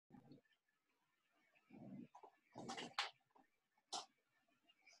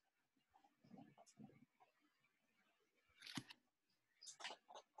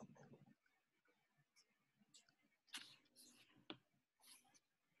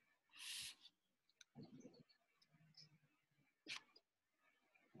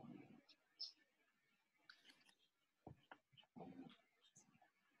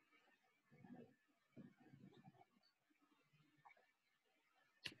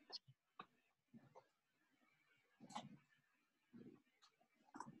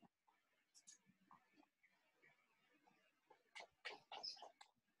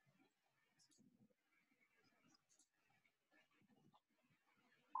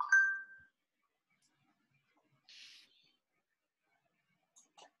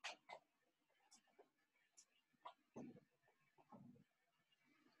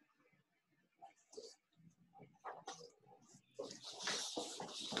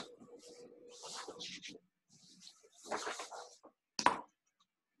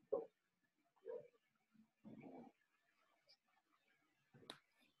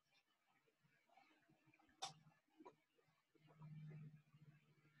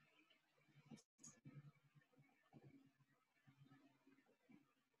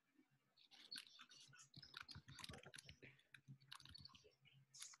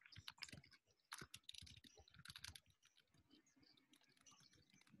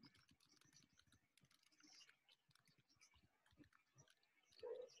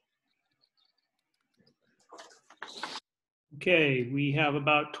Okay, we have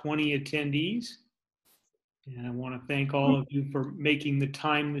about 20 attendees, and I want to thank all of you for making the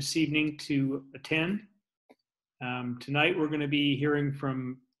time this evening to attend. Tonight we're going to be hearing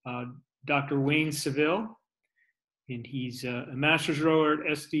from Dr. Wayne Saville, and he's a master's rower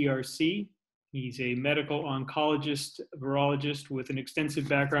at SDRC. He's a medical oncologist, virologist with an extensive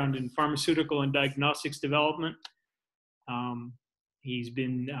background in pharmaceutical and diagnostics development. He's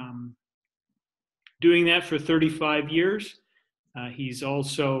been doing that for 35 years. He's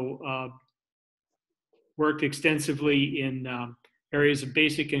also worked extensively in areas of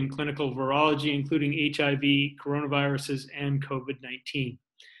basic and clinical virology, including HIV, coronaviruses, and COVID-19.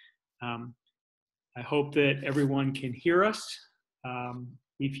 I hope that everyone can hear us.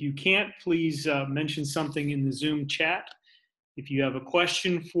 If you can't, please mention something in the Zoom chat. If you have a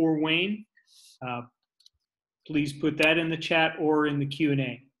question for Wayne, please put that in the chat or in the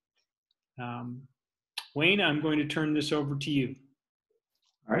Q&A. Wayne, I'm going to turn this over to you.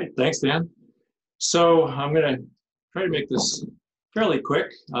 All right, thanks, Dan. So I'm going to try to make this fairly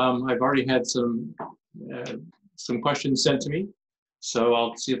quick. I've already had some questions sent to me, so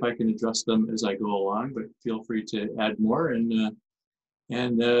I'll see if I can address them as I go along, but feel free to add more, and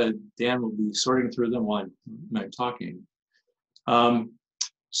Dan will be sorting through them while I'm talking.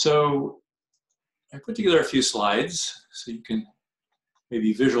 So I put together a few slides so you can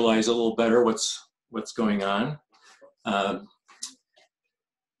maybe visualize a little better what's going on.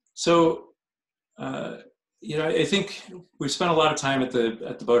 You know, I think we've spent a lot of time at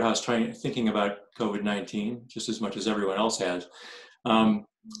the boathouse thinking about COVID-19 just as much as everyone else has. You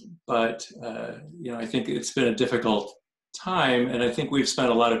know, I think it's been a difficult time, and I think we've spent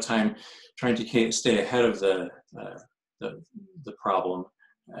a lot of time trying to stay ahead of the problem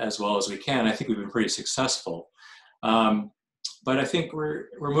as well as we can. I think we've been pretty successful. But I think we're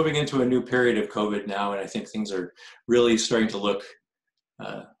moving into a new period of COVID now, and I think things are really starting to look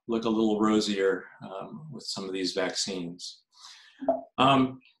a little rosier with some of these vaccines.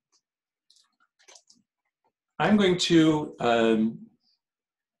 I'm going to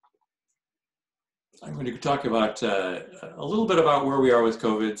talk about a little bit about where we are with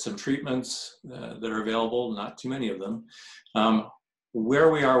COVID, some treatments that are available, not too many of them,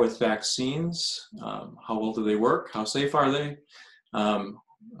 where we are with vaccines, how well do they work, how safe are they,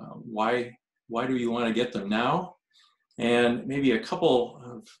 why do you want to get them now, and maybe a couple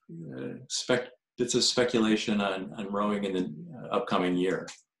of bits of speculation on rowing in the upcoming year.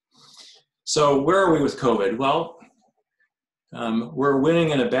 So where are we with COVID? Well, we're winning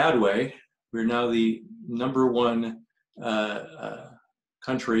in a bad way. We're now the #1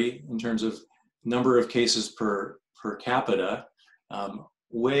 country in terms of number of cases per capita,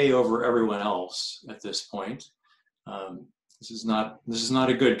 way over everyone else at this point. This is not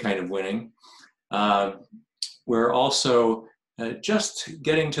a good kind of winning. We're also just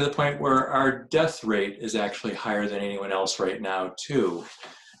getting to the point where our death rate is actually higher than anyone else right now too,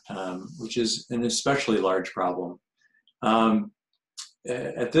 which is an especially large problem.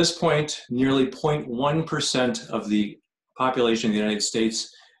 At this point, nearly 0.1% of the population of the United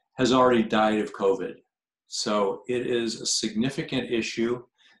States has already died of COVID. So it is a significant issue.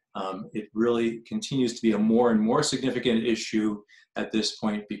 It really continues to be a more and more significant issue at this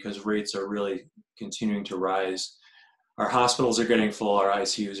point because rates are really continuing to rise. Our hospitals are getting full, our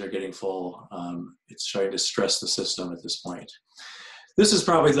ICUs are getting full. It's starting to stress the system at this point. This is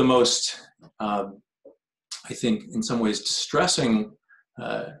probably the most, I think, in some ways distressing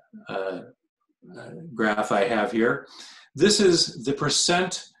graph I have here. This is the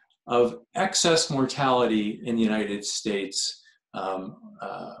percent of excess mortality in the United States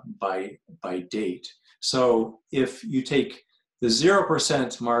by date. So if you take the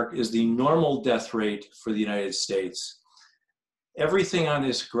 0% mark is the normal death rate for the United States, everything on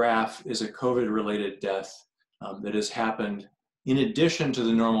this graph is a COVID-related death that has happened in addition to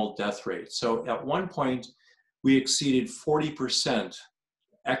the normal death rate. So at one point, we exceeded 40%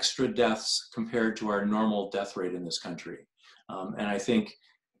 extra deaths compared to our normal death rate in this country. And I think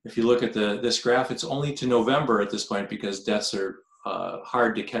if you look at this graph, it's only to November at this point because deaths are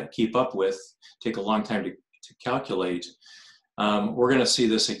hard to keep up with, take a long time to calculate. We're going to see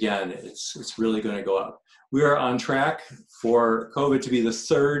this again. It's really going to go up. We are on track for COVID to be the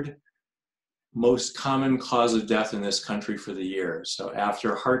 3rd most common cause of death in this country for the year. So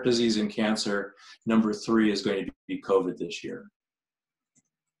after heart disease and cancer, number 3 is going to be COVID this year.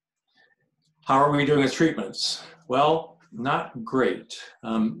 How are we doing with treatments? Well, not great.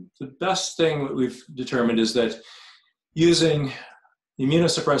 The best thing that we've determined is that using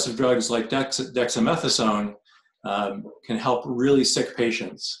immunosuppressive drugs like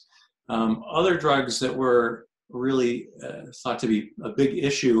really thought to be a big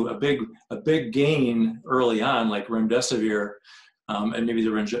issue, a big gain early on, like remdesivir and maybe the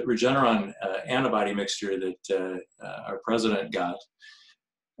Regeneron antibody mixture that our president got,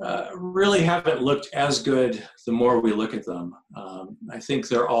 really haven't looked as good the more we look at them. I think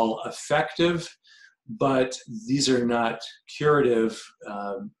they're all effective, but these are not curative,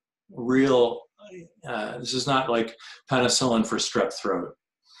 real. This is not like penicillin for strep throat.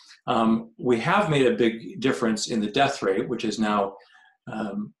 We have made a big difference in the death rate, which is now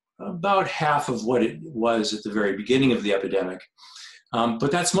about half of what it was at the very beginning of the epidemic.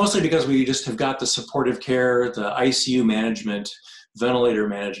 But that's mostly because we just have got the supportive care, the ICU management, ventilator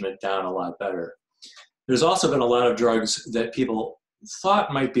management down a lot better. There's also been a lot of drugs that people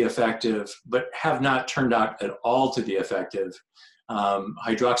thought might be effective, but have not turned out at all to be effective.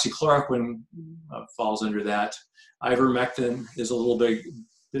 Hydroxychloroquine falls under that. Ivermectin is a little bit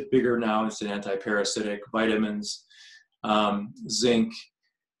bigger now. It's an antiparasitic. Vitamins, zinc.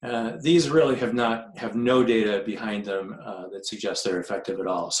 These really have no data behind them that suggests they're effective at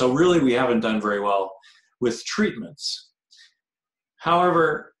all. So really, we haven't done very well with treatments.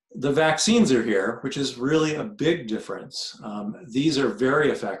 However, the vaccines are here, which is really a big difference. These are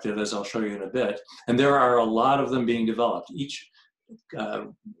very effective, as I'll show you in a bit, and there are a lot of them being developed. Each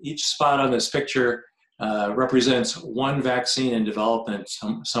spot on this picture represents one vaccine in development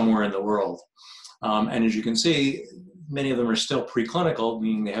somewhere in the world. And as you can see, many of them are still preclinical,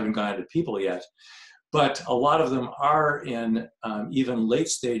 meaning they haven't gone to people yet. But a lot of them are in even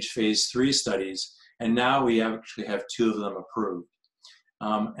late-stage phase 3 studies, and now we actually have 2 of them approved.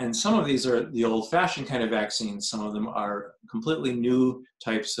 And some of these are the old-fashioned kind of vaccines. Some of them are completely new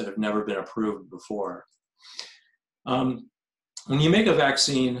types that have never been approved before. When you make a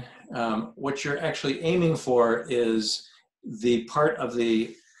vaccine, what you're actually aiming for is the part of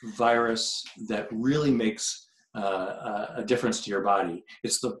the virus that really makes a difference to your body.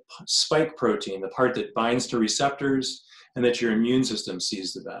 It's the spike protein, the part that binds to receptors and that your immune system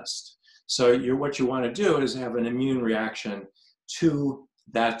sees the best. So what you want to do is have an immune reaction to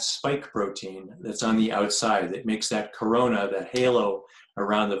that spike protein that's on the outside that makes that corona, that halo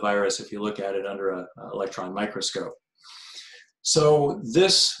around the virus if you look at it under an electron microscope. So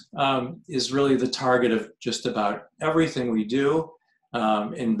this is really the target of just about everything we do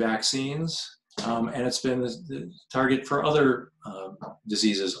in vaccines, and it's been the target for other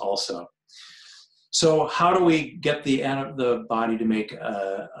diseases also. So how do we get the body to make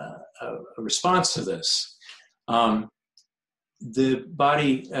a response to this? The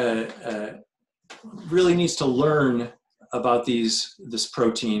body really needs to learn about this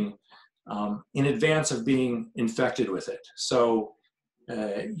protein in advance of being infected with it. So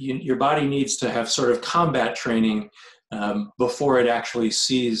your body needs to have sort of combat training before it actually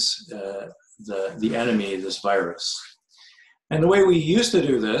sees the enemy, this virus. And the way we used to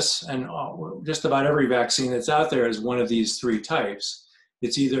do this, and just about every vaccine that's out there is one of these 3 types.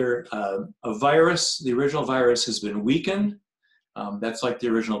 It's either a virus, the original virus has been weakened. That's like the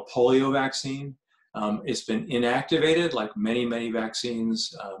original polio vaccine. It's been inactivated, like many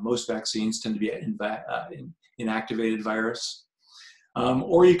vaccines. Most vaccines tend to be inactivated virus.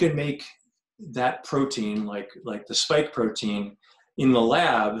 Or you can make that protein, like the spike protein, in the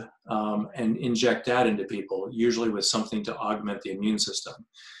lab and inject that into people, usually with something to augment the immune system.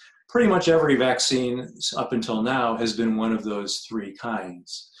 Pretty much every vaccine up until now has been one of those 3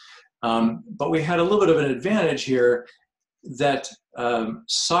 kinds. But we had a little bit of an advantage here that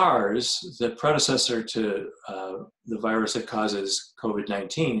SARS, the predecessor to the virus that causes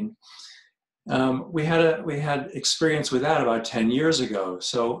COVID-19, we had experience with that about 10 years ago.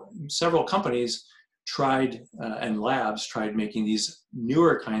 So several companies tried and labs tried making these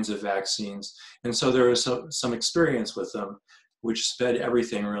newer kinds of vaccines, and so there was some experience with them, which sped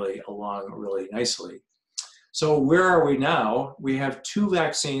everything really along really nicely. So where are we now? We have 2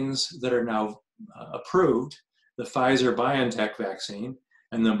 vaccines that are now approved. The Pfizer-BioNTech vaccine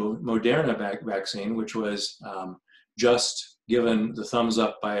and the Moderna vaccine, which was just given the thumbs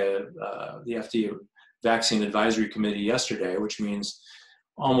up by the FDA Vaccine Advisory Committee yesterday, which means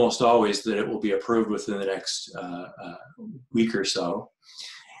almost always that it will be approved within the next week or so.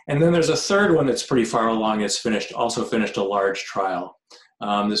 And then there's a third one that's pretty far along. It's also finished a large trial.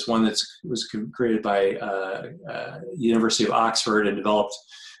 This one was created by University of Oxford and developed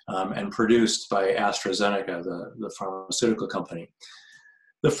and produced by AstraZeneca, the pharmaceutical company.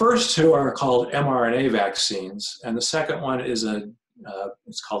 The first 2 are called mRNA vaccines, and the second one is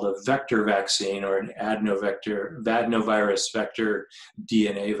it's called a vector vaccine, or an adenovirus vector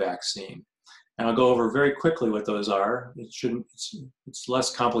DNA vaccine. And I'll go over very quickly what those are. It's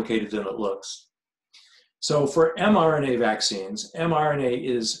less complicated than it looks. So for mRNA vaccines, mRNA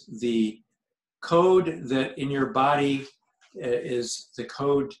is the code that in your body is the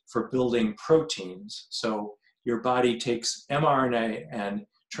code for building proteins. So your body takes mRNA and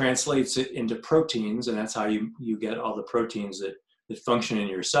translates it into proteins, and that's how you get all the proteins that function in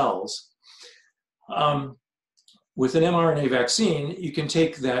your cells. With an mRNA vaccine, you can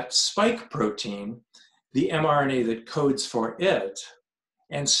take that spike protein, the mRNA that codes for it,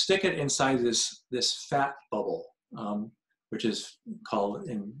 and stick it inside this fat bubble, which is called,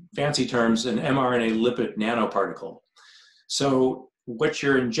 in fancy terms, an mRNA lipid nanoparticle. So what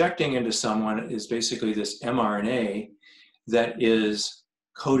you're injecting into someone is basically this mRNA that is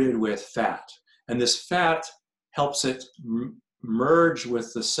coated with fat. And this fat helps it merge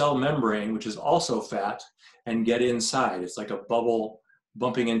with the cell membrane, which is also fat, and get inside. It's like a bubble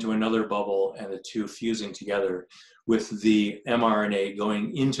bumping into another bubble and the two fusing together with the mRNA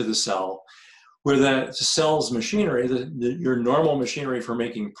going into the cell, where the cell's machinery, your normal machinery for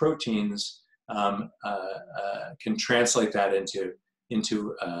making proteins, can translate that into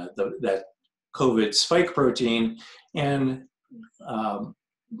that COVID spike protein and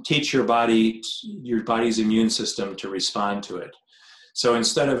teach your body's immune system to respond to it. So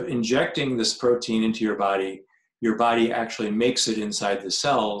instead of injecting this protein into your body actually makes it inside the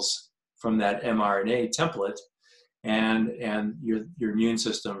cells from that mRNA template, and your immune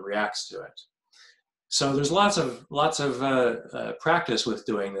system reacts to it. So there's lots of practice with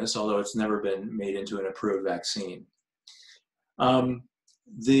doing this, although it's never been made into an approved vaccine.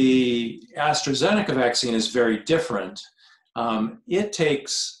 The AstraZeneca vaccine is very different. It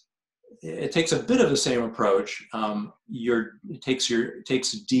takes a bit of the same approach. It takes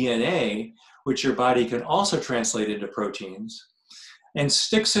DNA, which your body can also translate into proteins, and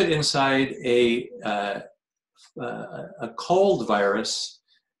sticks it inside a cold virus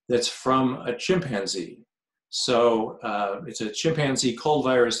that's from a chimpanzee. So it's a chimpanzee cold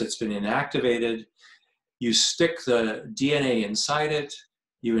virus that's been inactivated. You stick the DNA inside it,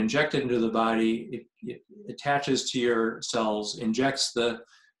 you inject it into the body, it attaches to your cells, injects the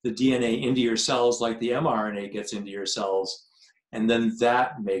DNA into your cells like the mRNA gets into your cells, and then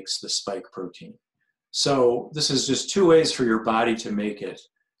that makes the spike protein. So this is just two ways for your body to make it.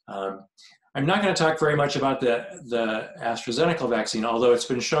 I'm not going to talk very much about the AstraZeneca vaccine, although it's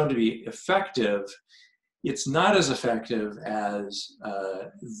been shown to be effective. It's not as effective as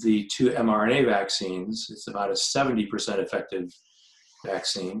the two mRNA vaccines. It's about a 70% effective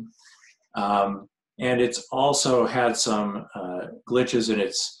vaccine. And it's also had some glitches in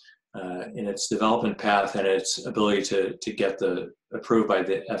its development path and its ability to get approved by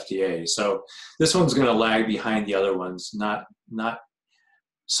the FDA. So this one's going to lag behind the other ones, not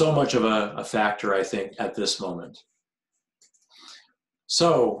so much of a factor, I think, at this moment.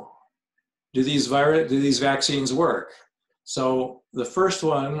 So do these vaccines work? So the first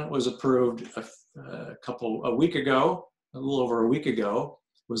one was approved a week ago, a little over a week ago,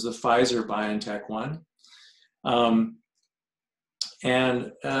 was the Pfizer-BioNTech one.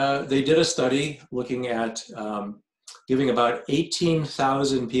 And they did a study looking at giving about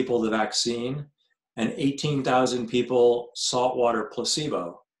 18,000 people the vaccine and 18,000 people saltwater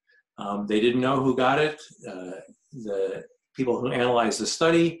placebo. They didn't know who got it. The people who analyzed the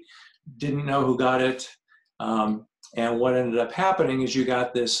study didn't know who got it. And what ended up happening is you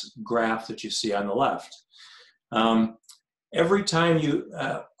got this graph that you see on the left. Every time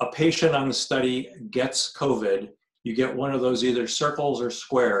a patient on the study gets COVID, you get one of those either circles or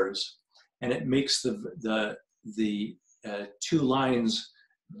squares, and it makes the two lines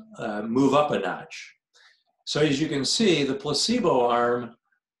move up a notch. So as you can see, the placebo arm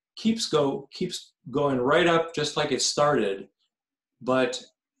keeps going right up just like it started, but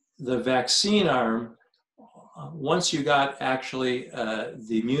the vaccine arm, once you got actually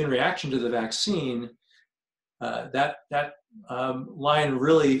the immune reaction to the vaccine, that line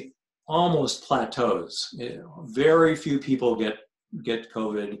really almost plateaus. Very few people get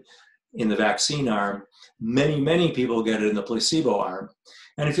COVID in the vaccine arm. Many people get it in the placebo arm.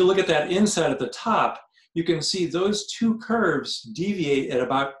 And if you look at that inset at the top, you can see those two curves deviate at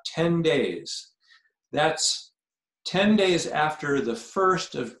about 10 days. That's 10 days after the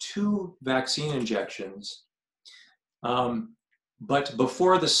first of 2 vaccine injections, but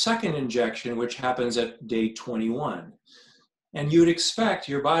before the second injection, which happens at day 21. And you'd expect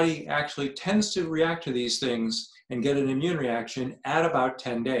your body actually tends to react to these things and get an immune reaction at about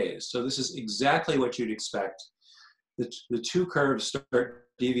 10 days. So this is exactly what you'd expect. The two curves start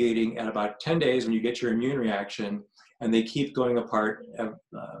deviating at about 10 days when you get your immune reaction, and they keep going apart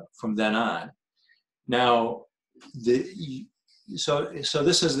from then on. Now, so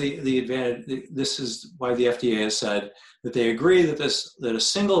this is the advantage. This is why the FDA has said that they agree that that a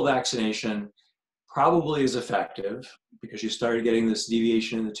single vaccination probably is effective, because you started getting this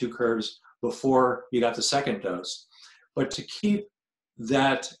deviation in the two curves before you got the second dose. But to keep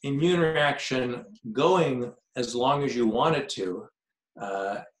that immune reaction going as long as you want it to,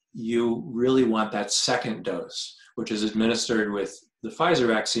 you really want that second dose, which is administered with the Pfizer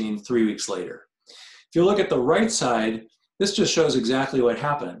vaccine 3 weeks later. If you look at the right side, this just shows exactly what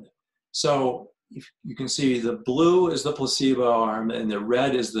happened. So if you can see the blue is the placebo arm and the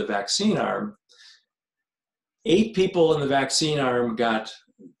red is the vaccine arm. 8 people in the vaccine arm got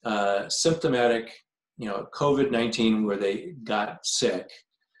symptomatic, COVID-19, where they got sick,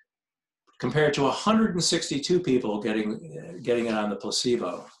 compared to 162 people getting it on the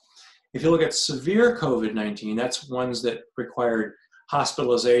placebo. If you look at severe COVID-19, that's ones that required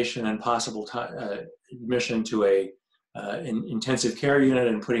hospitalization and possible admission to an intensive care unit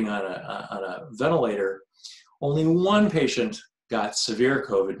and putting on a ventilator. Only 1 patient got severe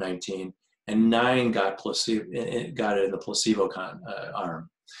COVID-19, and 9 got it in the placebo arm.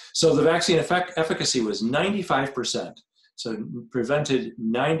 So the vaccine efficacy was 95%. So prevented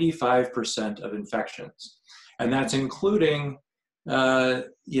 95% of infections, and that's including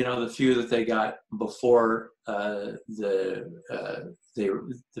the few that they got before the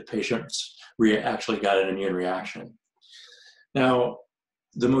patients actually got an immune reaction. Now,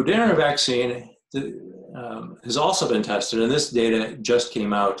 the Moderna vaccine has also been tested, and this data just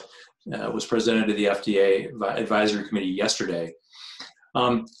came out, was presented to the FDA Advisory Committee yesterday.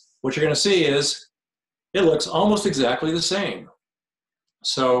 What you're going to see is it looks almost exactly the same.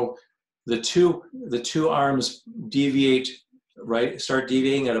 So the two arms start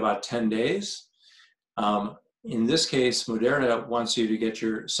deviating at about 10 days. In this case, Moderna wants you to get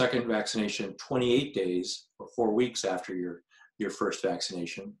your second vaccination 28 days or 4 weeks after your first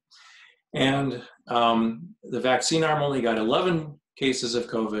vaccination. And the vaccine arm only got 11 cases of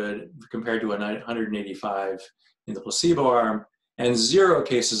COVID compared to 185 in the placebo arm, and 0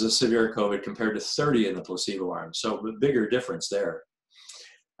 cases of severe COVID compared to 30 in the placebo arm. So a bigger difference there.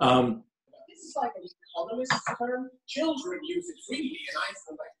 This is like an economist term. Children use it freely in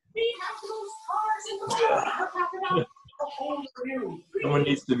Iceland. We have the most cars in the world. A whole new. Someone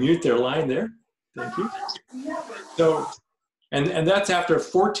needs to mute their line there. Thank you. So, and that's after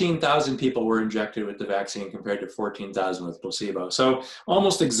 14,000 people were injected with the vaccine compared to 14,000 with placebo. So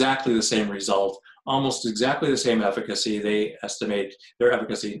almost exactly the same result, almost exactly the same efficacy. They estimate their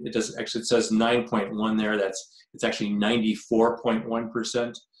efficacy. It says 9.1 there. It's actually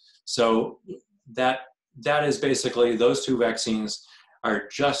 94.1%. So that is basically, those two vaccines are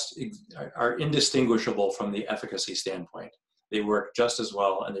indistinguishable from the efficacy standpoint. They work just as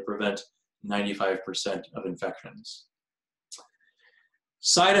well, and they prevent 95% of infections.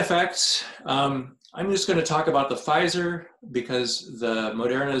 Side effects, I'm just going to talk about the Pfizer because the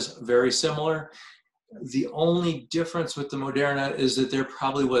Moderna is very similar. The only difference with the Moderna is that there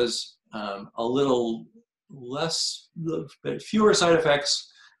probably was a little fewer side effects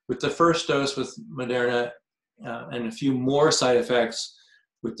with the first dose with Moderna, and a few more side effects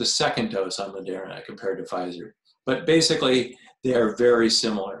with the second dose on Moderna compared to Pfizer. But basically, they are very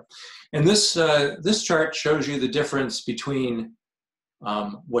similar. And this chart shows you the difference between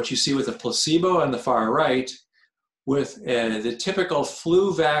what you see with the placebo on the far right with the typical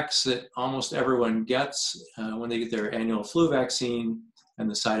flu vax that almost everyone gets when they get their annual flu vaccine and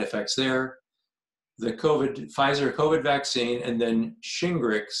the side effects there, the Pfizer COVID vaccine, and then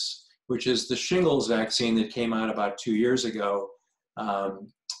Shingrix, which is the shingles vaccine that came out about 2 years ago,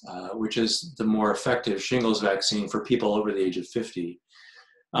 which is the more effective shingles vaccine for people over the age of 50.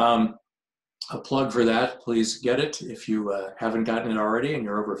 A plug for that, please get it if you haven't gotten it already and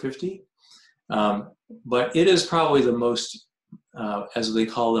you're over 50. But it is probably the most, as they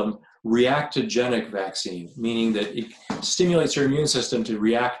call them, reactogenic vaccine, meaning that it stimulates your immune system to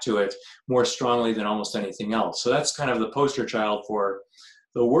react to it more strongly than almost anything else. So that's kind of the poster child for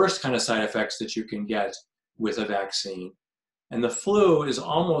the worst kind of side effects that you can get with a vaccine. And the flu is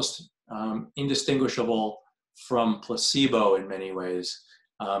almost indistinguishable from placebo in many ways,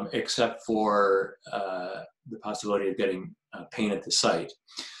 except for the possibility of getting pain at the site.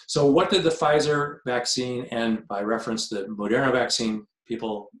 So what did the Pfizer vaccine, and by reference the Moderna vaccine,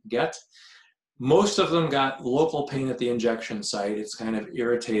 people get? Most of them got local pain at the injection site. It's kind of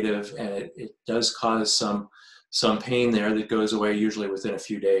irritative, and it does cause some pain there that goes away usually within a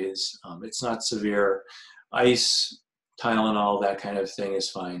few days. It's not severe. Ice, Tylenol, that kind of thing is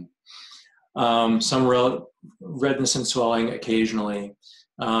fine. Some redness and swelling occasionally.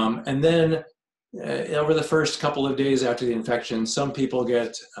 And then over the first couple of days after the infection, some people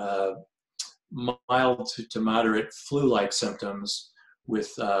get mild to moderate flu-like symptoms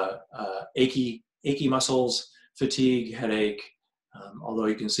with achy muscles, fatigue, headache, although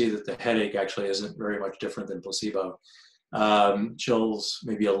you can see that the headache actually isn't very much different than placebo. Chills,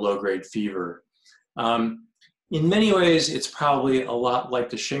 maybe a low-grade fever. In many ways, it's probably a lot like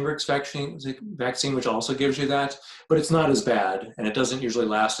the Shingrix vaccine, which also gives you that, but it's not as bad, and it doesn't usually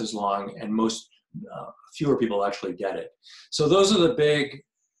last as long, and fewer people actually get it. So those are the big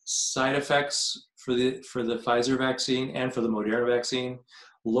side effects for the Pfizer vaccine and for the Moderna vaccine: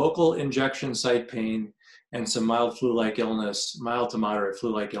 local injection site pain and some mild flu-like illness, mild to moderate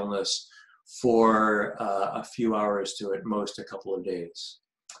flu-like illness for a few hours to at most a couple of days.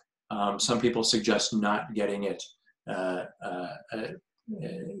 Some people suggest not getting it.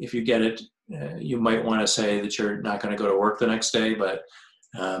 If you get it, you might want to say that you're not going to go to work the next day. But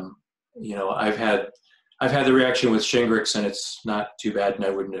you know, I've had the reaction with Shingrix, and it's not too bad, and I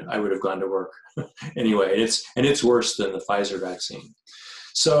would have gone to work anyway. It's worse than the Pfizer vaccine.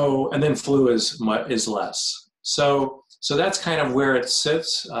 So, and then flu is less. So that's kind of where it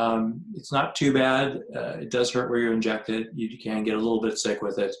sits. It's not too bad. It does hurt where you inject it. You can get a little bit sick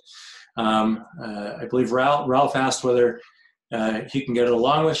with it. I believe Ralph asked whether he can get it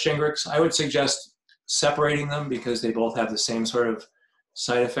along with Shingrix. I would suggest separating them because they both have the same sort of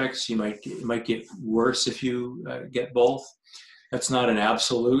side effects. You might get worse if you get both. That's not an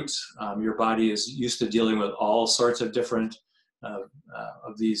absolute. Your body is used to dealing with all sorts of different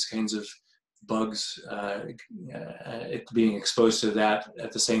of these kinds of bugs, it being exposed to that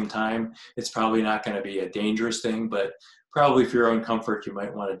at the same time. It's probably not going to be a dangerous thing, but probably for your own comfort, you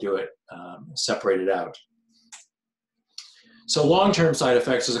might want to do it, separate it out. So long-term side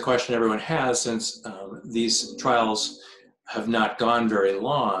effects is a question everyone has, since these trials have not gone very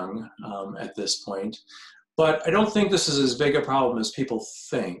long at this point. But I don't think this is as big a problem as people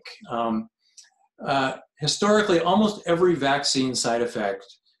think. Historically, almost every vaccine side effect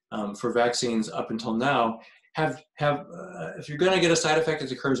for vaccines up until now if you're going to get a side effect,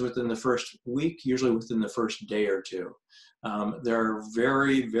 it occurs within the first week, usually within the first day or two. There are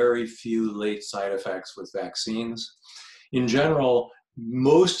very, very few late side effects with vaccines. In general,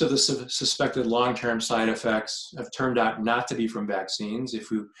 most of the suspected long-term side effects have turned out not to be from vaccines.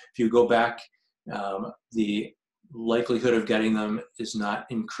 If you go back, the likelihood of getting them is not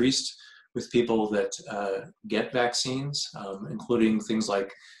increased with people that get vaccines, including things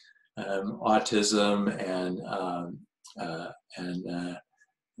like autism and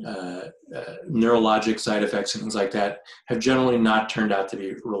neurologic side effects and things like that have generally not turned out to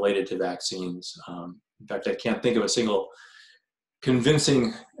be related to vaccines. In fact, I can't think of a single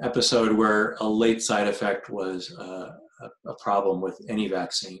convincing episode where a late side effect was a problem with any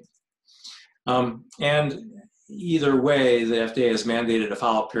vaccine. And either way, the FDA has mandated a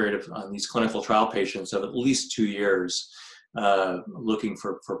follow-up period on these clinical trial patients of at least 2 years, looking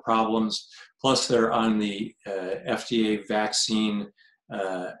for problems. Plus, they're on the FDA vaccine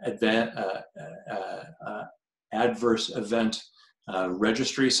adverse event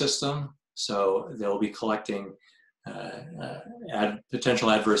registry system. So they'll be collecting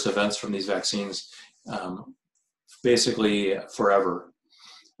potential adverse events from these vaccines basically forever.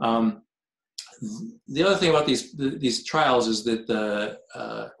 The other thing about these trials is that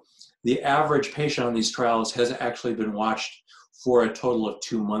the average patient on these trials has actually been watched for a total of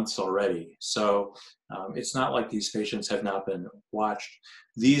 2 months already. So it's not like these patients have not been watched.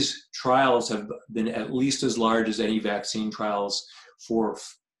 These trials have been at least as large as any vaccine trials for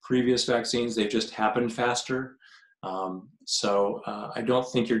previous vaccines. They've just happened faster. So I don't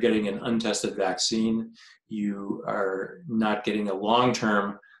think you're getting an untested vaccine. You are not getting a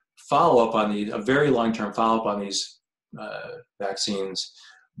long-term follow-up on these, a very long-term follow-up on these vaccines,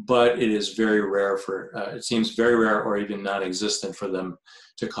 but it is very rare it seems very rare or even non-existent for them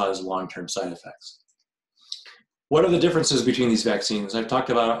to cause long-term side effects. What are the differences between these vaccines? I've talked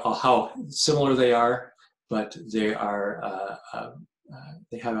about how similar they are, but they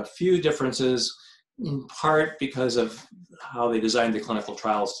have a few differences, in part because of how they designed the clinical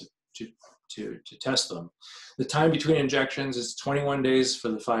trials to test them. The time between injections is 21 days for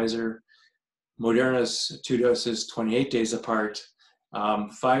the Pfizer. Moderna's 2 doses, 28 days apart.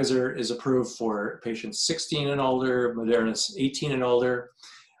 Pfizer is approved for patients 16 and older, Moderna's 18 and older.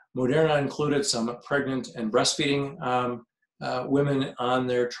 Moderna included some pregnant and breastfeeding women on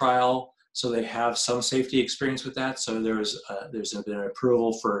their trial, so they have some safety experience with that. So there's been an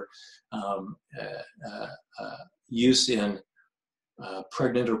approval for use in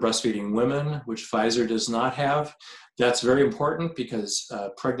pregnant or breastfeeding women, which Pfizer does not have. That's very important because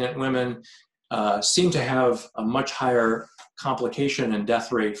pregnant women seem to have a much higher complication and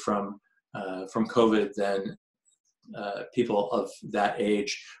death rate from COVID than people of that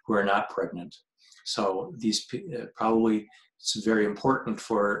age who are not pregnant. So these probably it's very important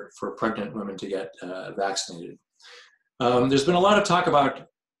for pregnant women to get vaccinated. There's been a lot of talk about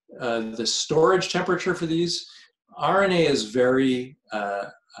the storage temperature for these. RNA is very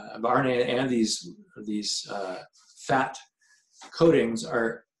RNA and these fat coatings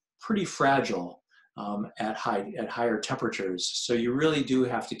are pretty fragile at higher temperatures. So you really do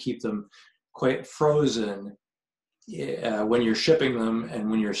have to keep them quite frozen when you're shipping them and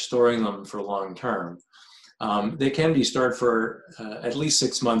when you're storing them for long term. They can be stored for at least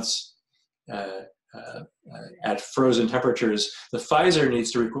 6 months at frozen temperatures. The Pfizer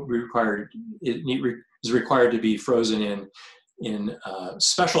needs to is required to be frozen in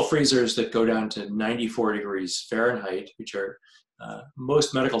special freezers that go down to 94 degrees Fahrenheit, which are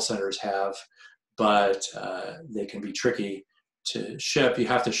most medical centers have, but they can be tricky to ship. You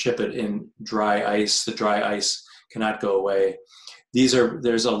have to ship it in dry ice. The dry ice cannot go away.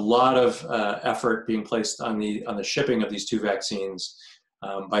 There's a lot of effort being placed on the shipping of these two vaccines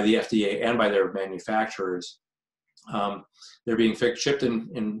by the FDA and by their manufacturers. They're being shipped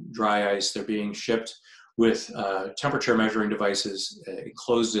in dry ice. They're being shipped with temperature measuring devices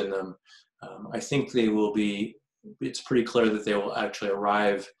enclosed in them. I think it's pretty clear that they will actually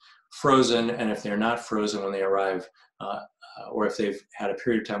arrive frozen, and if they're not frozen when they arrive, or if they've had a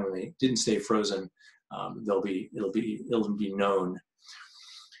period of time when they didn't stay frozen, it'll be known.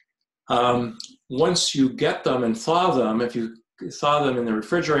 Once you get them and thaw them, if you thaw them in the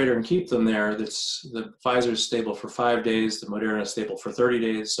refrigerator and keep them there, the Pfizer is stable for 5 days, the Moderna is stable for 30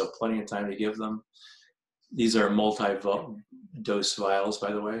 days, so plenty of time to give them. These are multi-dose vials,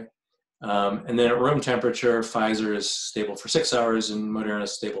 by the way. And then at room temperature, Pfizer is stable for 6 hours and Moderna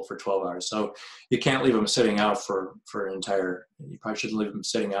is stable for 12 hours. So you can't leave them sitting out for an entire, you probably shouldn't leave them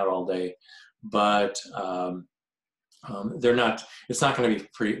sitting out all day, but it's not going to be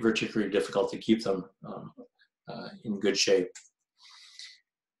particularly difficult to keep them in good shape.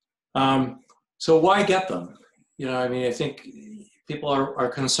 So why get them? I think people are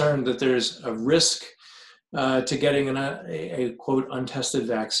concerned that there's a risk to getting a quote untested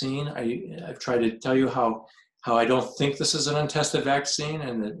vaccine. I've tried to tell you how I don't think this is an untested vaccine,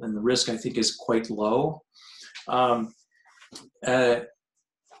 and the risk I think is quite low.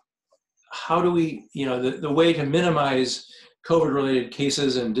 How do we, the way to minimize COVID-related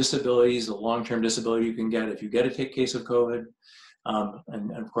cases and disabilities, the long-term disability you can get if you get a case of COVID,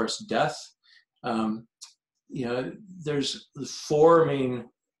 and of course death. There's 4 main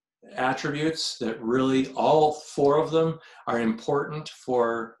attributes that really, all 4 of them are important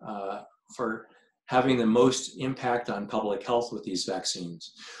for having the most impact on public health with these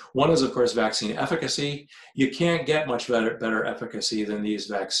vaccines. One is, of course, vaccine efficacy. You can't get much better efficacy than these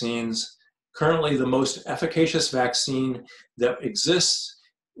vaccines. Currently, the most efficacious vaccine that exists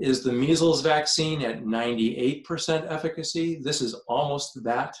is the measles vaccine at 98% efficacy. This is almost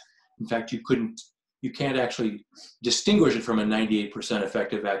that. In fact, you can't actually distinguish it from a 98%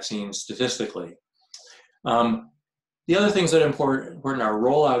 effective vaccine statistically. The other things that are important are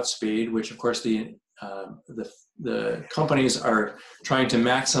rollout speed, which of course the companies are trying to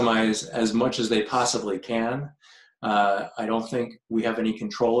maximize as much as they possibly can. I don't think we have any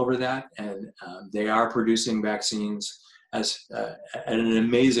control over that, and they are producing vaccines at an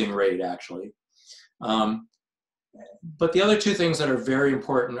amazing rate, actually. But the other 2 things that are very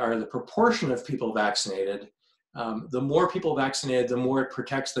important are the proportion of people vaccinated. The more people vaccinated, the more it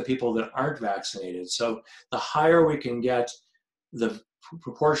protects the people that aren't vaccinated. So the higher we can get the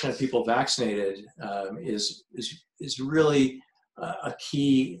proportion of people vaccinated is really a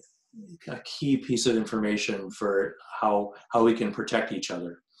key piece of information for how we can protect each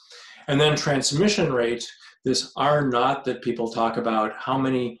other. And then transmission rate, this R0 that people talk about,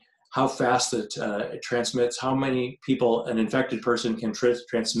 how fast it transmits, how many people an infected person can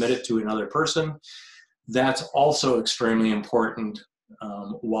transmit it to another person. That's also extremely important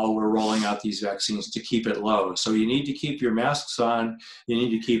while we're rolling out these vaccines to keep it low. So you need to keep your masks on. You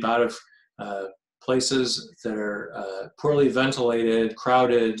need to keep out of places that are poorly ventilated,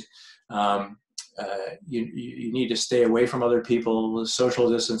 crowded. You need to stay away from other people, social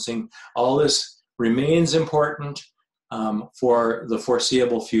distancing. All this remains important for the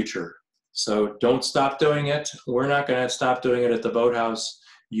foreseeable future. So don't stop doing it. We're not going to stop doing it at the boathouse.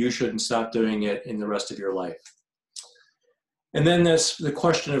 You shouldn't stop doing it in the rest of your life. And then there's the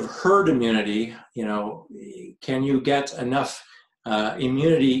question of herd immunity. Can you get enough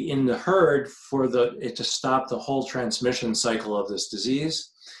immunity in the herd for it to stop the whole transmission cycle of this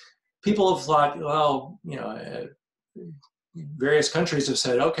disease? people have thought, well, various countries have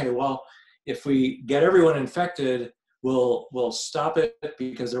said, okay, well, if we get everyone infected, we'll stop it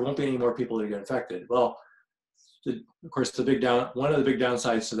because there won't be any more people that get infected. Well, of course, one of the big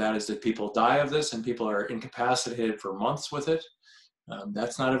downsides to that is that people die of this and people are incapacitated for months with it.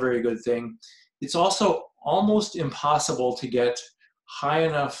 That's not a very good thing. It's also almost impossible to get high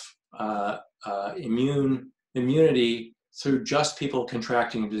enough immunity through just people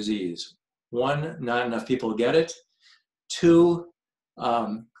contracting disease. One, not enough people get it. Two,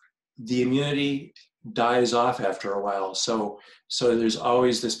 the immunity dies off after a while. So there's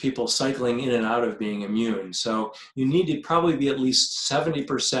always this people cycling in and out of being immune. So you need to probably be at least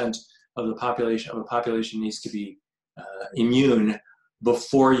 70% of a population needs to be immune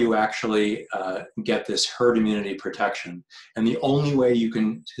before you actually get this herd immunity protection. And the only way you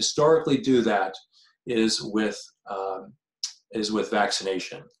can historically do that is with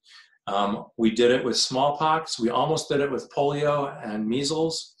vaccination. We did it with smallpox. We almost did it with polio and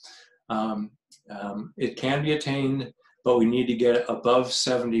measles. It can be attained, but we need to get above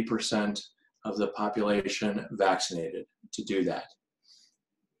 70% of the population vaccinated to do that.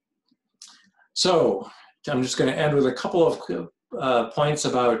 So I'm just going to end with a couple of points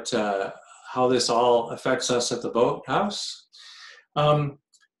about how this all affects us at the Boathouse.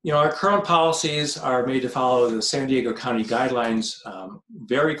 Our current policies are made to follow the San Diego County guidelines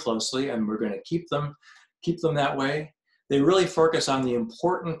very closely, and we're going to keep them that way. They really focus on the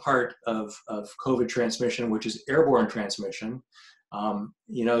important part of COVID transmission, which is airborne transmission.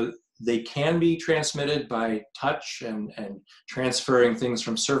 They can be transmitted by touch and transferring things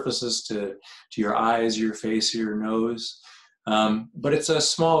from surfaces to your eyes, your face, your nose. But it's a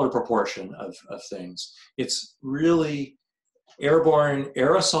smaller proportion of things. It's really airborne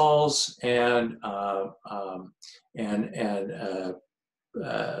aerosols and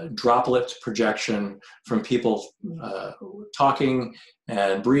droplet projection from people talking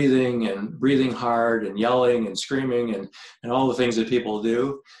and breathing hard and yelling and screaming and all the things that people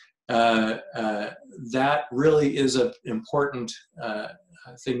do. That really is an important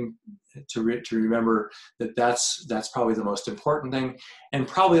thing to remember, that's probably the most important thing. And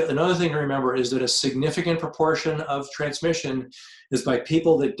probably another thing to remember is that a significant proportion of transmission is by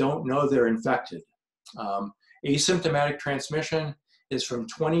people that don't know they're infected. Asymptomatic transmission is from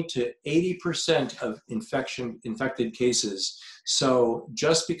 20 to 80% of infected cases. So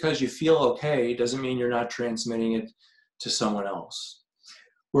just because you feel okay doesn't mean you're not transmitting it to someone else.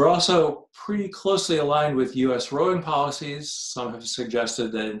 We're also pretty closely aligned with U.S. rowing policies. Some have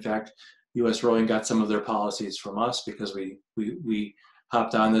suggested that, in fact, U.S. rowing got some of their policies from us because we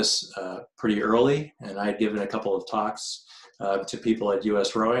hopped on this pretty early, and I had given a couple of talks to people at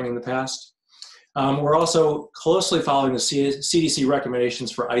U.S. rowing in the past. We're also closely following the CDC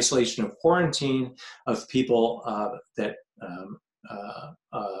recommendations for isolation and quarantine of people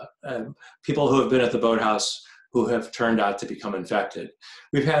people who have been at the Boathouse who have turned out to become infected.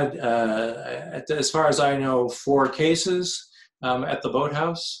 We've had, as far as I know, 4 cases at the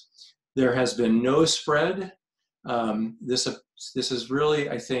Boathouse. There has been no spread. This is really,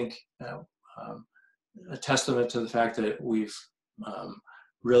 I think, a testament to the fact that we've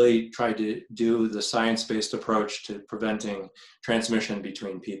really tried to do the science-based approach to preventing transmission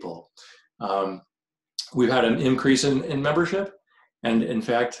between people. We've had an increase in membership, and in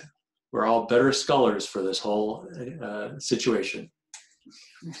fact, we're all better scullers for this whole situation.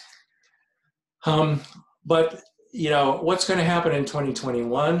 But what's going to happen in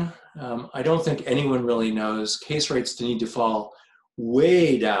 2021? I don't think anyone really knows. Case rates need to fall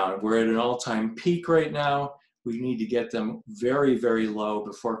way down. We're at an all-time peak right now. We need to get them very, very low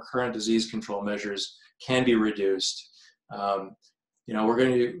before current disease control measures can be reduced. We're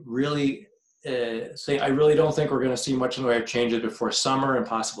going to really I really don't think we're going to see much in the way of changes before summer and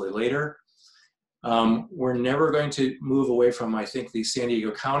possibly later. We're never going to move away from, I think, the San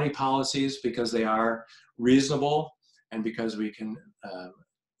Diego County policies because they are reasonable and because we can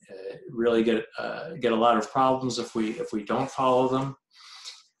really get a lot of problems if we don't follow them.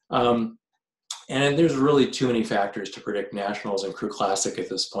 And there's really too many factors to predict nationals and Crew Classic at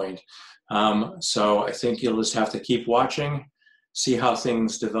this point. So I think you'll just have to keep watching, see how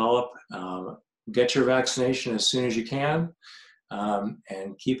things develop, get your vaccination as soon as you can,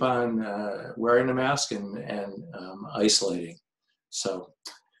 and keep on wearing a mask and isolating. So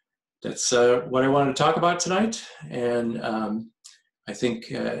that's what I wanted to talk about tonight. And I think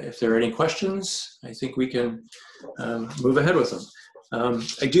if there are any questions, I think we can move ahead with them.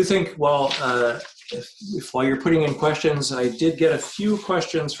 I do think, while you're putting in questions, I did get a few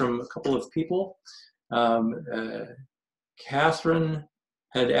questions from a couple of people. Catherine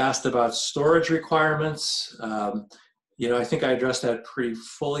had asked about storage requirements. I think I addressed that pretty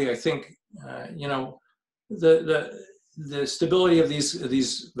fully. I think, the stability of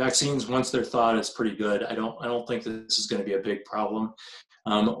these vaccines, once they're thawed, is pretty good. I don't think that this is going to be a big problem.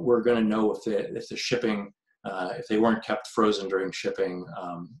 We're going to know if the shipping, if they weren't kept frozen during shipping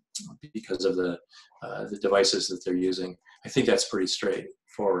because of the devices that they're using. I think that's pretty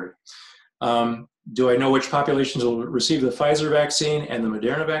straightforward. Do I know which populations will receive the Pfizer vaccine and the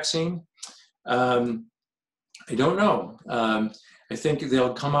Moderna vaccine? I don't know. I think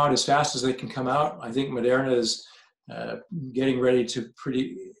they'll come out as fast as they can come out. I think Moderna is getting ready to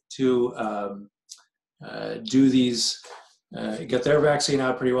do these, get their vaccine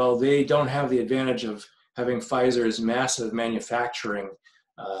out pretty well. They don't have the advantage of having Pfizer's massive manufacturing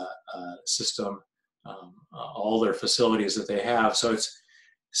system, all their facilities that they have. So it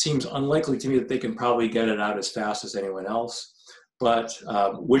seems unlikely to me that they can probably get it out as fast as anyone else. But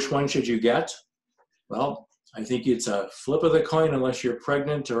which one should you get? Well, I think it's a flip of the coin unless you're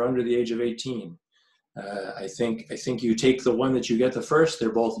pregnant or under the age of 18. I think you take the one that you get the first.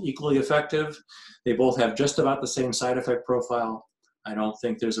 They're both equally effective. They both have just about the same side effect profile. I don't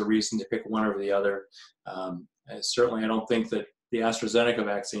think there's a reason to pick one over the other. Certainly, I don't think that the AstraZeneca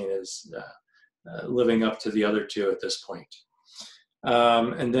vaccine is living up to the other two at this point.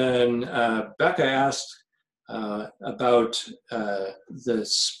 And then Becca asked about the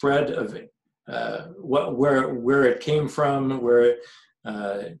spread of where it came from.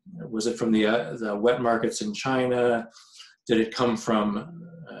 Was it from the wet markets in China? Did it come from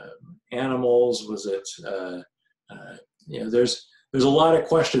animals? Was it? There's a lot of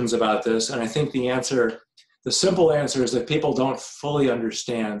questions about this, and I think the simple answer is that people don't fully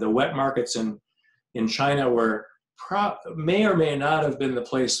understand. The wet markets in China may or may not have been the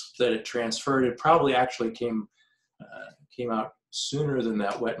place that it transferred. It probably actually came out sooner than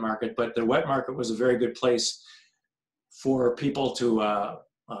that wet market, but the wet market was a very good place for people to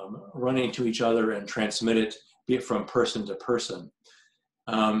run into each other and transmit it, be it from person to person.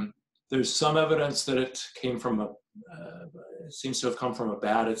 There's some evidence that it came from it seems to have come from a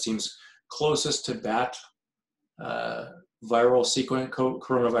bat. It seems closest to bat coronavirus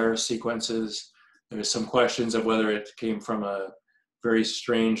sequences. There's some questions of whether it came from a very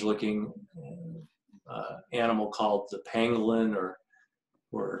strange looking animal called the pangolin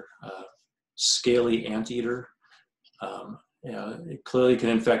or scaly anteater. It clearly can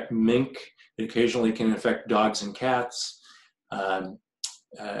infect mink. It occasionally can infect dogs and cats.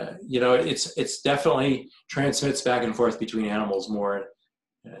 It's definitely transmits back and forth between animals more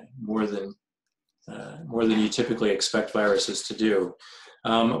than you typically expect viruses to do.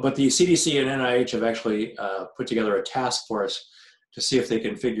 But the CDC and NIH have actually put together a task force to see if they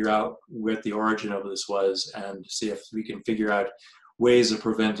can figure out what the origin of this was and see if we can figure out ways of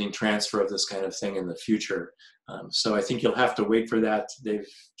preventing transfer of this kind of thing in the future. So I think you'll have to wait for that. They've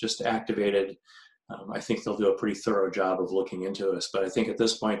just activated. I think they'll do a pretty thorough job of looking into this. But I think at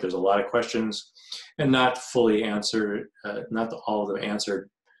this point, there's a lot of questions and not fully answered, not all of them answered,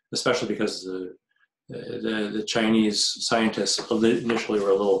 especially because the Chinese scientists initially were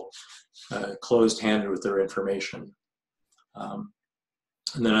a little closed-handed with their information.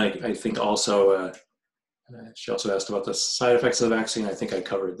 And then I think also, she also asked about the side effects of the vaccine. I think I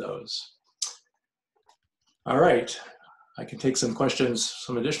covered those. All right, I can take some questions,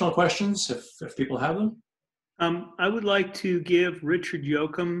 some additional questions if people have them. I would like to give Richard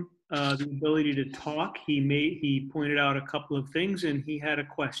Yoakum the ability to talk. He pointed out a couple of things and he had a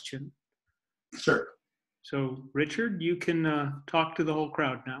question. Sure. So Richard, you can talk to the whole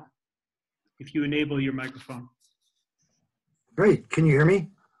crowd now, if you enable your microphone. Great. Can you hear me?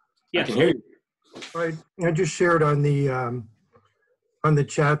 Yes. I can hear you. All right. I just shared on the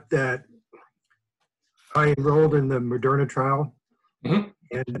chat that I enrolled in the Moderna trial, and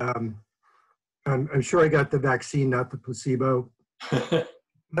I'm sure I got the vaccine, not the placebo.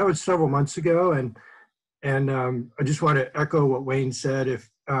 That was several months ago, and I just want to echo what Wayne said. If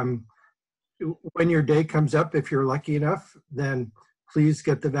when your day comes up, if you're lucky enough, then please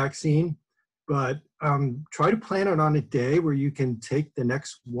get the vaccine. But try to plan it on a day where you can take the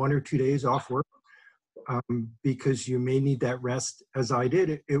next 1 or 2 days off work, because you may need that rest, as I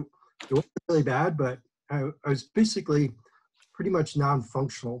did. It wasn't really bad, but I was basically pretty much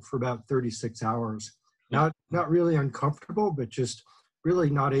non-functional for about 36 hours. Not really uncomfortable, but just really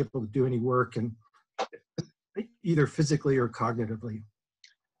not able to do any work, and either physically or cognitively.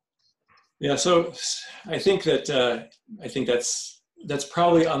 Yeah, so I think that's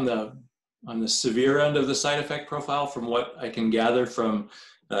probably on the severe end of the side effect profile, from what I can gather from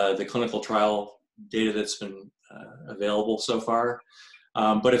the clinical trial data that's been available so far.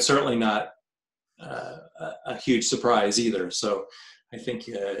 but it's certainly not a huge surprise either. So I think,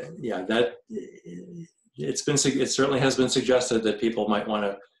 yeah, that it certainly has been suggested that people might want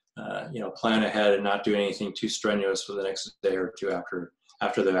to, plan ahead and not do anything too strenuous for the next day or two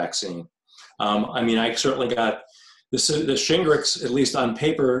after the vaccine. I mean, I certainly got the Shingrix, at least on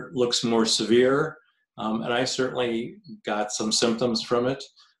paper, looks more severe, and I certainly got some symptoms from it.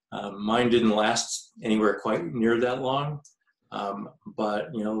 Mine didn't last anywhere quite near that long,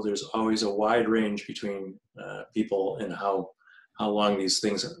 but there's always a wide range between people and how long these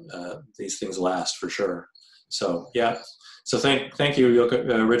things last, for sure. So yeah, so thank you,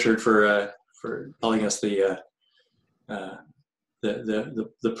 Richard, for telling us the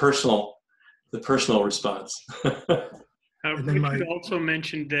personal response. Richard also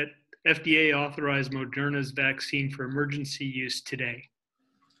mentioned that FDA authorized Moderna's vaccine for emergency use today.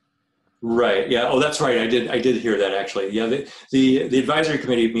 Right. Yeah. Oh, that's right. I did hear that, actually. Yeah. The advisory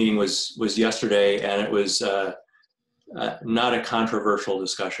committee meeting was yesterday, and it was not a controversial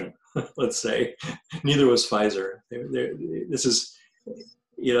discussion. Let's say. Neither was Pfizer. This is.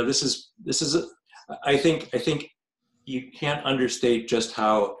 I think you can't understate just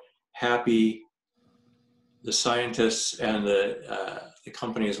how happy the scientists and the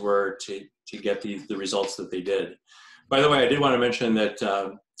companies were to get the results that they did. By the way, I did want to mention that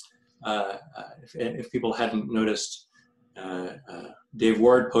if people hadn't noticed, Dave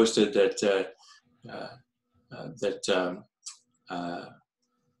Ward posted that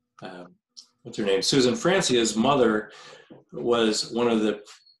what's her name? Susan Francia's mother was one of the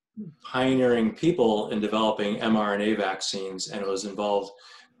pioneering people in developing mRNA vaccines, and was involved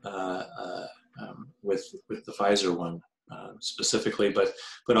with the Pfizer one specifically,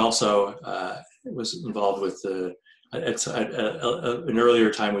 but also was involved with at an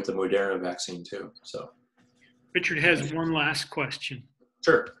earlier time with the Moderna vaccine too. So, Richard has one last question.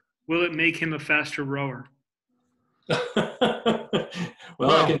 Sure. Will it make him a faster rower?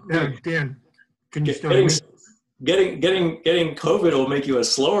 Well, Dan, can you still hear me? Getting COVID will make you a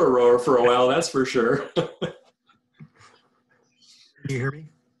slower rower for a while, that's for sure. Can you hear me?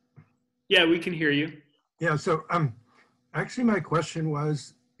 Yeah, we can hear you. Yeah, so actually my question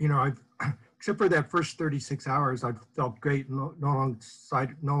was, I've except for that first 36 hours, I've felt great, no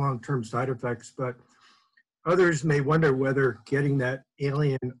long-term side effects, but others may wonder whether getting that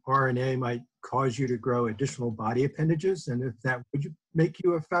alien RNA might cause you to grow additional body appendages, and if that would make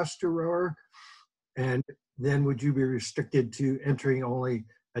you a faster rower, and then would you be restricted to entering only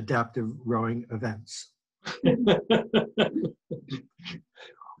adaptive rowing events?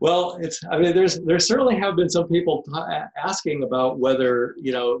 Well, there certainly have been some people asking about whether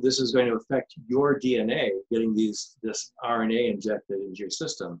this is going to affect your DNA, getting this RNA injected into your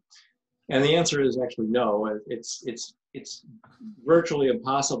system, and the answer is actually no. It's virtually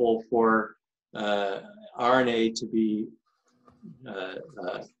impossible for RNA to be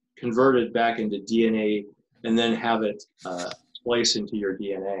converted back into DNA and then have it splice into your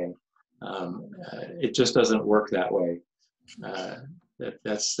DNA. It just doesn't work that way.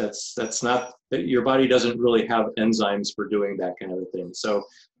 That's not, your body doesn't really have enzymes for doing that kind of a thing. So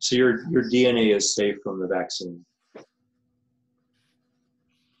your DNA is safe from the vaccine.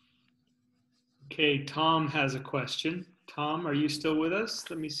 Okay, Tom has a question. Tom, are you still with us?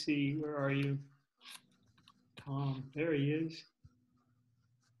 Let me see, where are you? Tom, there he is.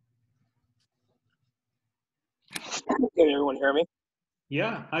 Can everyone hear me?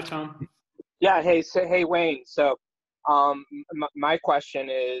 Yeah, hi Tom. Yeah, hey Wayne. So my question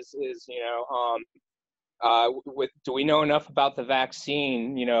is do we know enough about the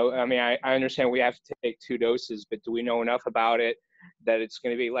vaccine? I mean, I understand we have to take 2 doses, but do we know enough about it that it's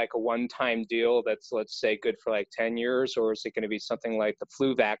going to be like a one-time deal that's, let's say, good for like 10 years, or is it going to be something like the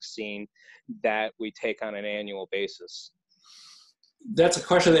flu vaccine that we take on an annual basis? That's a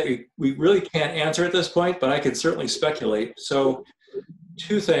question that we really can't answer at this point, but I can certainly speculate. So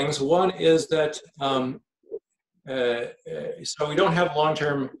 2 things. One is that so we don't have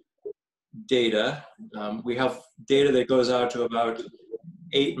long-term data. We have data that goes out to about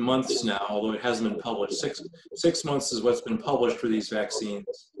 8 months now, although it hasn't been published. Six months is what's been published for these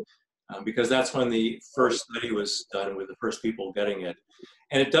vaccines, because that's when the first study was done with the first people getting it.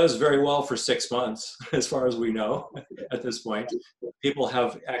 And it does very well for 6 months, as far as we know at this point. People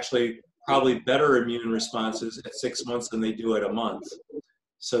have actually probably better immune responses at 6 months than they do at a month.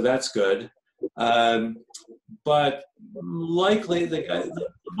 So that's good. But likely, the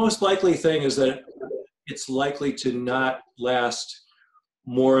most likely thing is that it's likely to not last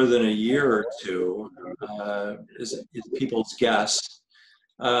more than a year or 2, is people's guess.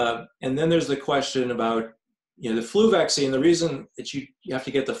 And then there's the question about, the flu vaccine, the reason that you have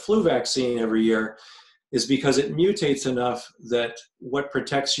to get the flu vaccine every year is because it mutates enough that what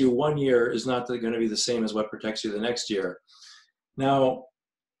protects you one year is not going to be the same as what protects you the next year. Now,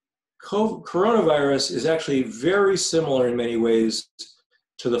 coronavirus is actually very similar in many ways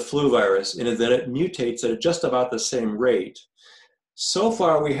to the flu virus in that it mutates at just about the same rate. So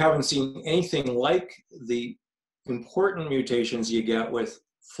far, we haven't seen anything like the important mutations you get with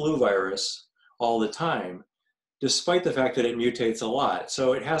flu virus all the time, despite the fact that it mutates a lot.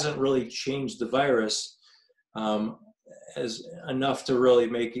 So it hasn't really changed the virus as enough to really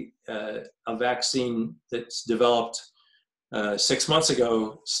make a vaccine that's developed 6 months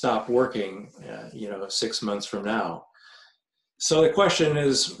ago stop working, 6 months from now. So the question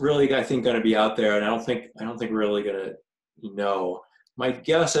is really, I think, going to be out there, and I don't think we're really going to know. My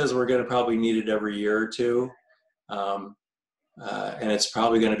guess is we're going to probably need it every year or two, and it's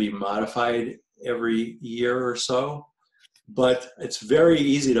probably going to be modified every year or so. But it's very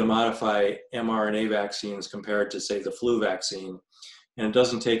easy to modify mRNA vaccines compared to, say, the flu vaccine, and it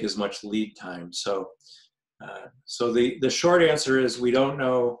doesn't take as much lead time. So the short answer is we don't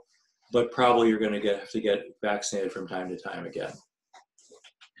know, but probably you're going to have to get vaccinated from time to time again.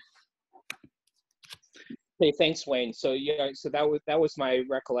 Hey, thanks, Wayne. So so that was my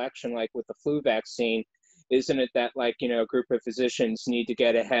recollection. Like with the flu vaccine, isn't it that a group of physicians need to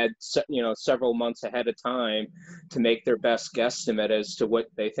get ahead, several months ahead of time to make their best guesstimate as to what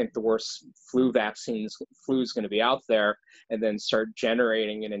they think the worst flu is going to be out there, and then start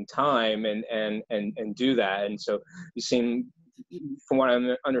generating it in time and do that. And so you seem, from what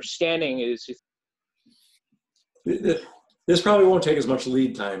I'm understanding, is this probably won't take as much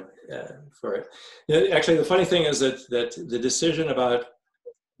lead time for it. Actually, the funny thing is that the decision about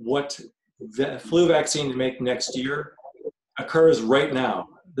what flu vaccine to make next year occurs right now.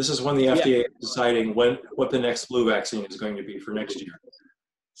 This is when the FDA is deciding what the next flu vaccine is going to be for next year.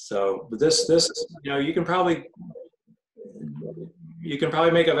 So this you can probably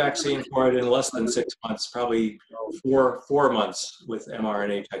make a vaccine for it in less than 6 months, probably four months with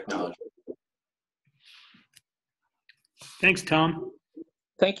mRNA technology. Thanks, Tom.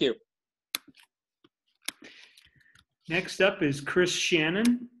 Thank you. Next up is Chris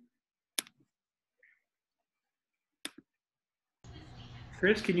Shannon.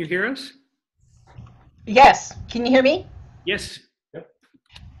 Chris, can you hear us? Yes. Can you hear me? Yes. Yep.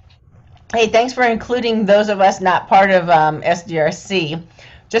 Hey, thanks for including those of us not part of SDRC.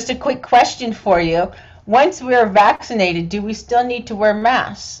 Just a quick question for you. Once we're vaccinated, do we still need to wear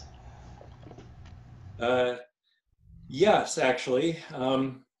masks? Yes, actually.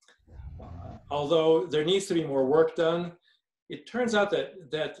 Although there needs to be more work done, it turns out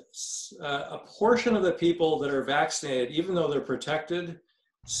that a portion of the people that are vaccinated, even though they're protected,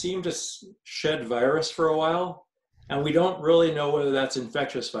 seem to shed virus for a while, and we don't really know whether that's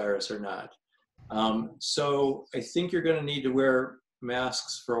infectious virus or not. So I think you're going to need to wear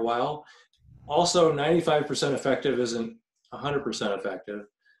masks for a while. Also, 95% effective isn't 100% effective,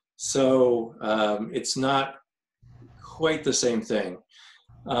 so it's not quite the same thing.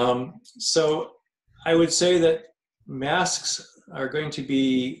 So I would say that masks are going to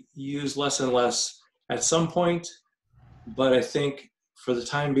be used less and less at some point, but I think for the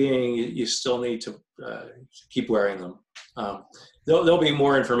time being, you still need to keep wearing them. There'll be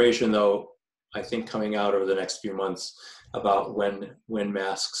more information, though, I think, coming out over the next few months about when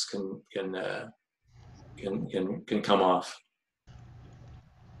masks can come off.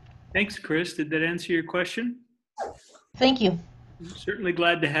 Thanks, Chris. Did that answer your question? Thank you. I'm certainly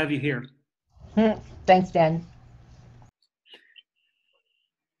glad to have you here. Thanks, Dan.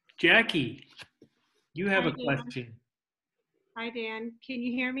 Jackie, you have Hi, a Dan. question. Hi, Dan. Can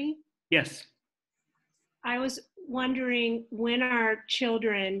you hear me? Yes. I was wondering, when are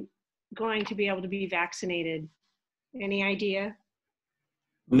children going to be able to be vaccinated? Any idea?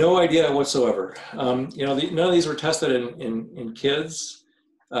 No idea whatsoever. None of these were tested in kids.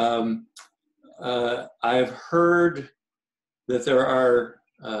 I've heard that there are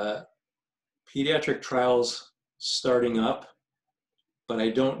pediatric trials starting up, but I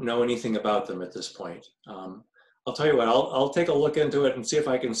don't know anything about them at this point. I'll tell you what, I'll take a look into it and see if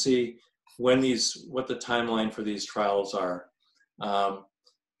I can see what the timeline for these trials are. I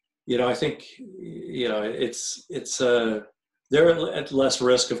think, they're at less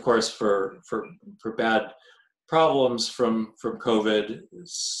risk, of course, for bad problems from COVID,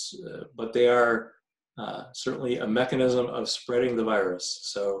 but they are certainly a mechanism of spreading the virus.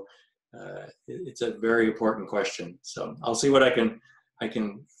 So it's a very important question. So I'll see what I can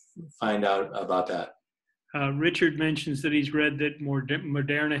find out about that. Richard mentions that he's read that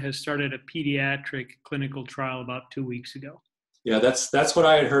Moderna has started a pediatric clinical trial about 2 weeks ago. Yeah, that's what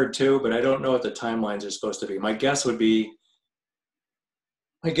I had heard too, but I don't know what the timelines are supposed to be. My guess is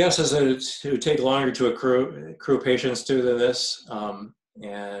that it would take longer to accrue patients to than this,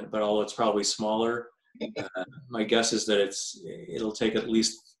 but although it's probably smaller, my guess is that it'll take at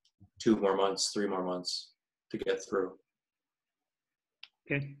least 2 more months, 3 more months to get through.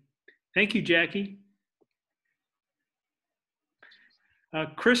 Okay, thank you, Jackie.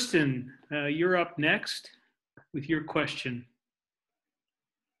 Kristen, you're up next with your question.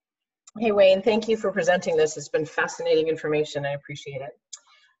 Hey, Wayne, thank you for presenting this. It's been fascinating information. I appreciate it.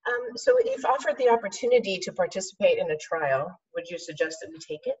 So if offered the opportunity to participate in a trial, would you suggest that we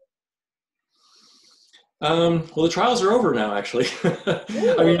take it? Well, the trials are over now, actually.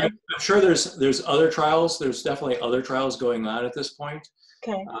 I mean, I'm sure there's other trials. There's definitely other trials going on at this point.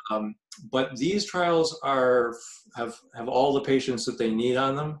 Okay. But these trials have all the patients that they need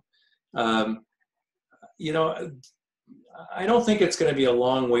on them. You know, I don't think it's going to be a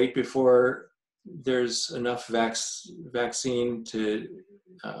long wait before there's enough vaccine to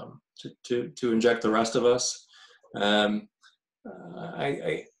inject the rest of us. I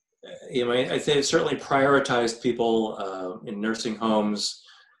think it certainly prioritized people in nursing homes,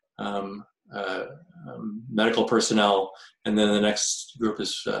 medical personnel, and then the next group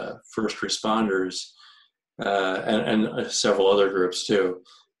is first responders, and several other groups too.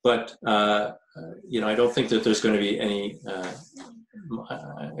 But you know, I don't think that there's going to be any.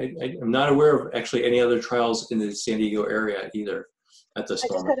 I'm not aware of actually any other trials in the San Diego area either at this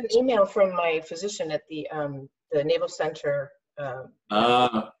moment. I just got an email from my physician at the Naval Center.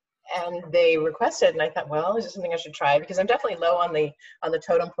 And they requested, and I thought, well, is this something I should try? Because I'm definitely low on the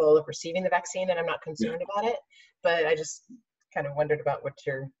totem pole of receiving the vaccine, and I'm not concerned about it. But I just kind of wondered about what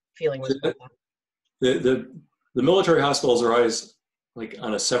your feeling was about that. The military hospitals are always like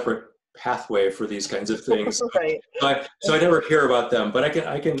on a separate pathway for these kinds of things. Right. So I never hear about them, but I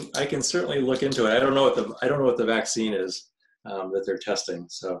can certainly look into it. I don't know what the vaccine is that they're testing.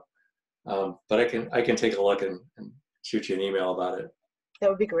 So, but I can take a look and shoot you an email about it. That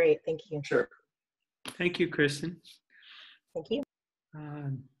would be great. Thank you. Sure. Thank you, Kristen. Thank you.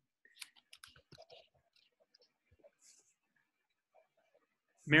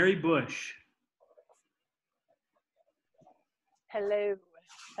 Mary Bush. Hello.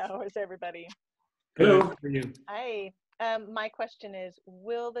 How is everybody? Hello. How are you? Hi. My question is,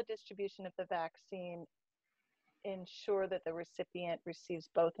 will the distribution of the vaccine ensure that the recipient receives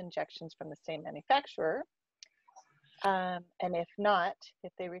both injections from the same manufacturer? And if not,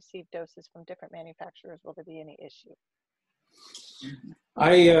 if they receive doses from different manufacturers, will there be any issue?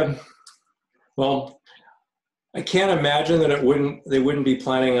 Well, I can't imagine that they wouldn't be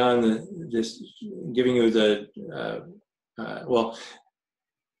planning on just giving you the well.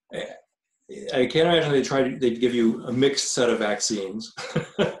 I can't imagine they'd give you a mixed set of vaccines,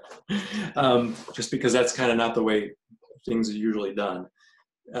 just because that's kind of not the way things are usually done.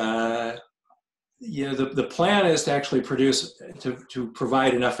 Yeah, the plan is to actually to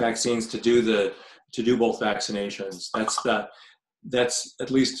provide enough vaccines to do both vaccinations. That's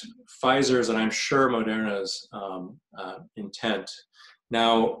at least Pfizer's and I'm sure Moderna's intent.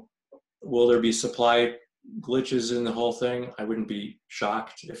 Now, will there be supply glitches in the whole thing? I wouldn't be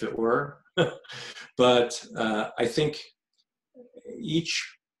shocked if it were, but I think each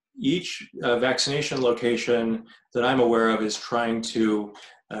vaccination location that I'm aware of is trying to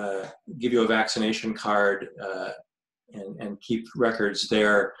give you a vaccination card and keep records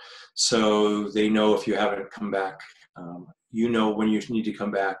there, so they know if you haven't come back. You know when you need to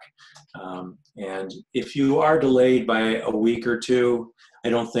come back, and if you are delayed by a week or two, I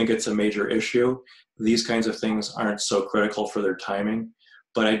don't think it's a major issue. These kinds of things aren't so critical for their timing,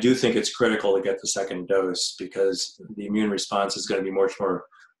 but I do think it's critical to get the second dose because the immune response is going to be much more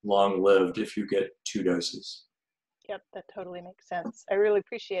long-lived if you get 2 doses. Yep, that totally makes sense. I really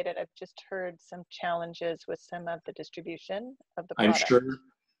appreciate it. I've just heard some challenges with some of the distribution of the product.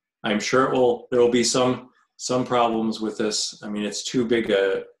 I'm sure there will be some problems with this. I mean, it's too big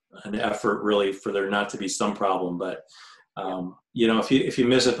an effort really for there not to be some problem, but you know, if you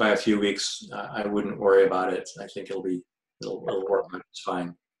miss it by a few weeks, I wouldn't worry about it. I think it'll work out just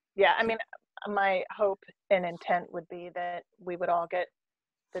fine. Yeah, I mean, my hope and intent would be that we would all get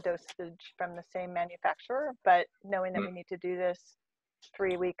the dosage from the same manufacturer, but knowing that we need to do this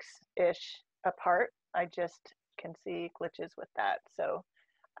 3 weeks-ish apart, I just can see glitches with that. So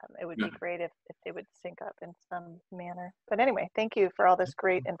it would be great if they would sync up in some manner. But anyway, thank you for all this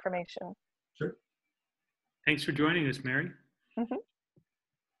great information. Sure. Thanks for joining us, Mary.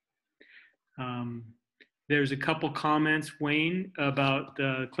 There's a couple comments, Wayne, about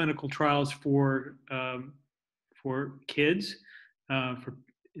clinical trials for kids.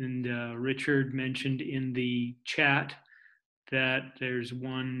 Richard mentioned in the chat that there's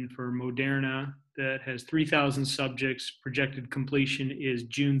one for Moderna that has 3,000 subjects. Projected completion is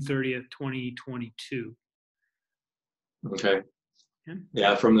June 30th, 2022. Okay. Yeah.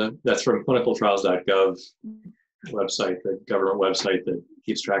 Yeah, that's from clinicaltrials.gov website, the government website that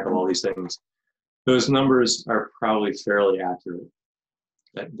keeps track of all these things. Those numbers are probably fairly accurate,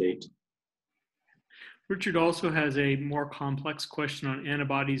 that date. Richard also has a more complex question on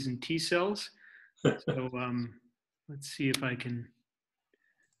antibodies and T cells. So let's see if I can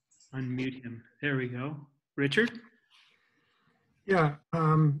unmute him. There we go. Richard? Yeah.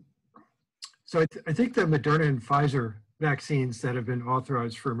 So I think the Moderna and Pfizer vaccines that have been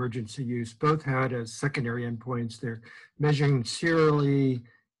authorized for emergency use both had as secondary endpoints. They're measuring serially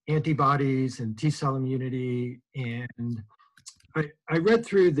antibodies and T cell immunity. And I read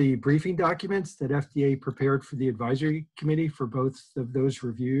through the briefing documents that FDA prepared for the advisory committee for both of those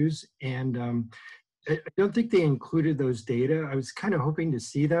reviews. And I don't think they included those data. I was kind of hoping to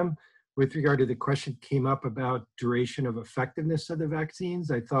see them with regard to the question came up about duration of effectiveness of the vaccines.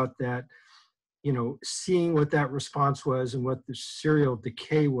 I thought that, seeing what that response was and what the serial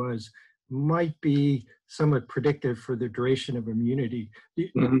decay was might be somewhat predictive for the duration of immunity. Do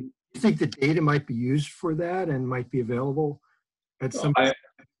you think the data might be used for that and might be available at some point?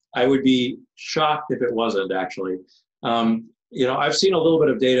 I would be shocked if it wasn't, actually. I've seen a little bit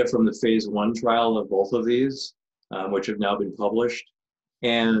of data from the phase 1 trial of both of these, which have now been published.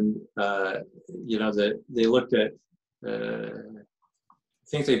 And, they looked at, I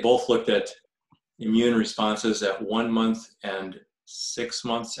think they both looked at immune responses at 1 month and 6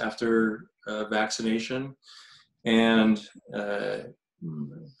 months after vaccination. And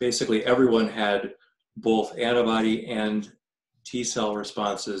basically everyone had both antibody and T cell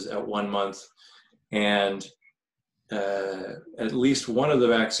responses at 1 month. And at least one of the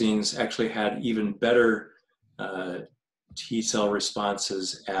vaccines actually had even better T cell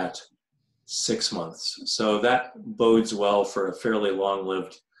responses at 6 months. So that bodes well for a fairly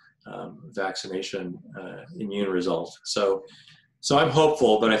long-lived vaccination immune result. So I'm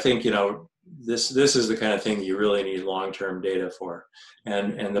hopeful, but I think, this is the kind of thing you really need long-term data for.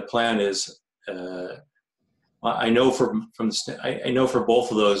 And the plan is, I know for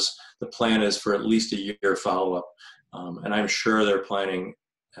both of those, the plan is for at least a year follow-up. And I'm sure they're planning,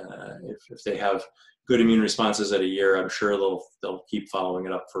 if they have good immune responses at a year, I'm sure they'll keep following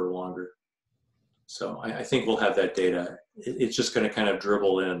it up for longer. So I think we'll have that data. It's just going to kind of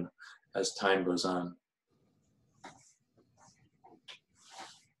dribble in as time goes on.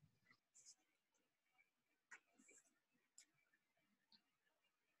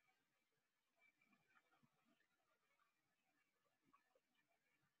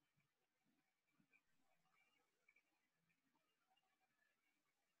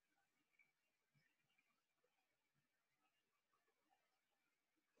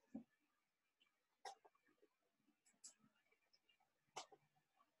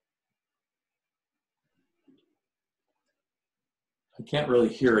 I can't really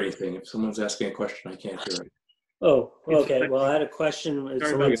hear anything. If someone's asking a question, I can't hear it. Oh, okay. Well, I had a question.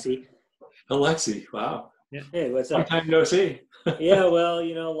 It's Alexi. Alexi, wow. Yeah. Hey, what's up? Long time no see. Yeah, well,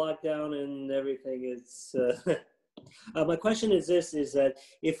 lockdown and everything is... my question is this, is that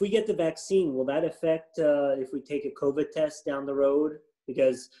if we get the vaccine, will that affect if we take a COVID test down the road?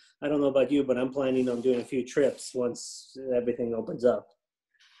 Because I don't know about you, but I'm planning on doing a few trips once everything opens up.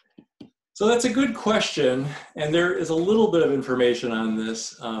 So that's a good question, and there is a little bit of information on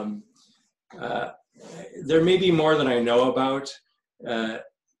this. There may be more than I know about.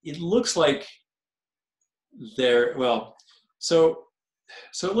 It looks like so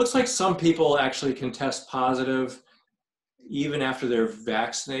it looks like some people actually can test positive even after they're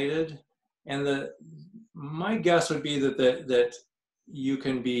vaccinated, and my guess would be that you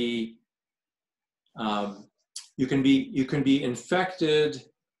can be infected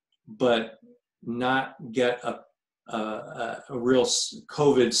but not get a real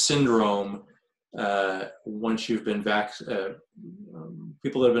COVID syndrome once you've been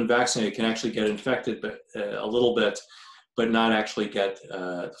people that have been vaccinated can actually get infected, but a little bit, but not actually get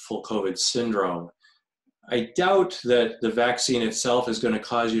full COVID syndrome. I doubt that the vaccine itself is going to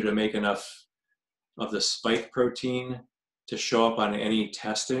cause you to make enough of the spike protein to show up on any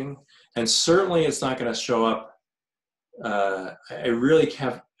testing, and certainly it's not going to show up.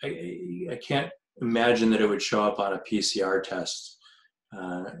 I can't imagine that it would show up on a PCR test.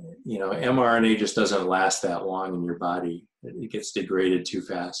 mRNA just doesn't last that long in your body. It gets degraded too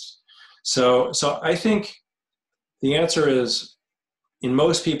fast. So I think The answer is, in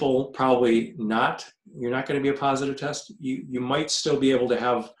most people, probably not. You're not going to be a positive test. You might still be able to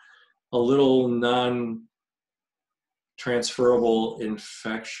have a little non-transferable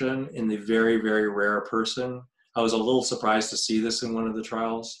infection in the very, very rare person. I was a little surprised to see this in one of the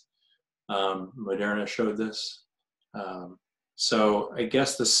trials. Moderna showed this. So I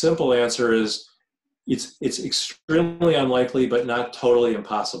guess the simple answer is it's extremely unlikely, but not totally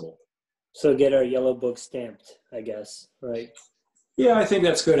impossible. So get our yellow book stamped, I guess, right? Yeah, I think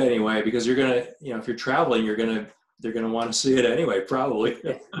that's good anyway, because you're gonna, if you're traveling, they're gonna want to see it anyway, probably,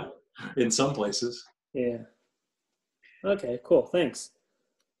 in some places. Yeah. Okay, cool. Thanks.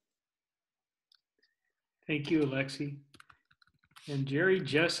 Thank you, Alexi. And Jerry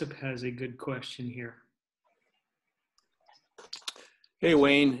Jessup has a good question here. Hey,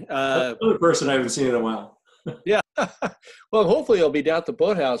 Wayne. Another person I haven't seen in a while. Yeah. Well, hopefully I'll be down at the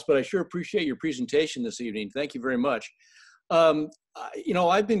boathouse, but I sure appreciate your presentation this evening. Thank you very much.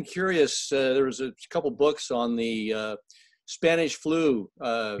 I've been curious. There was a couple books on the Spanish flu,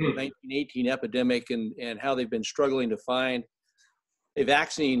 1918 epidemic, and how they've been struggling to find a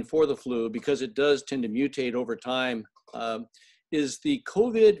vaccine for the flu because it does tend to mutate over time. Is the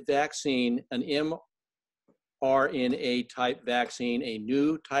COVID vaccine an mRNA type vaccine, a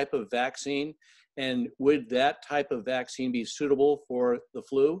new type of vaccine? And would that type of vaccine be suitable for the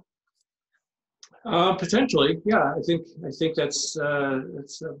flu? Potentially, yeah. I think that's a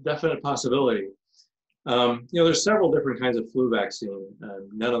definite possibility. There's several different kinds of flu vaccine.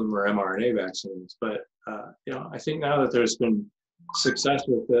 None of them are mRNA vaccines, but I think now that there's been success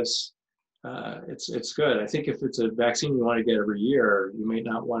with this, it's good. I think if it's a vaccine you want to get every year, you may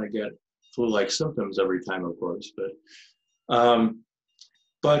not want to get flu-like symptoms every time, of course. But I'm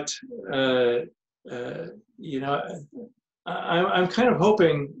kind of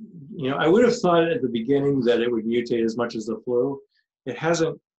hoping. I would have thought at the beginning that it would mutate as much as the flu. It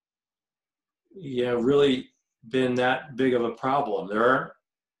hasn't, really been that big of a problem. There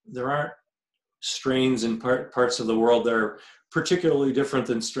aren't strains in parts of the world that are particularly different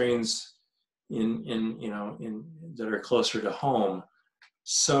than strains in that are closer to home.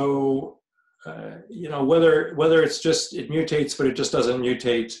 So, whether it's just it mutates, but it just doesn't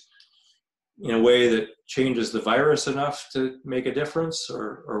mutate in a way that changes the virus enough to make a difference,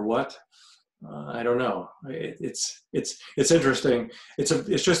 or what? I don't know. It's interesting.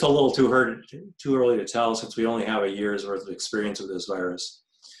 It's just a little too early to tell, since we only have a year's worth of experience with this virus.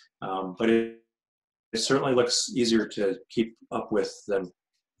 But it certainly looks easier to keep up with than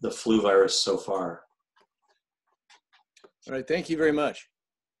the flu virus so far. All right. Thank you very much.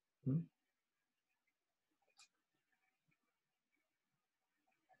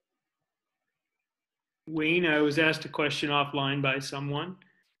 Wayne, I was asked a question offline by someone.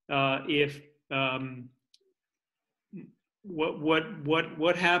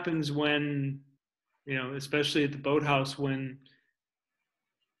 What happens when, especially at the boathouse, when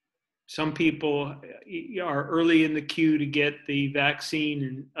some people are early in the queue to get the vaccine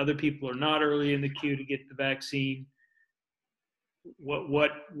and other people are not early in the queue to get the vaccine?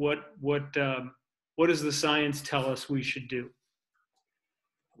 What does the science tell us we should do?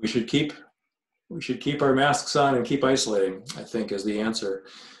 We should keep our masks on and keep isolating, I think, is the answer.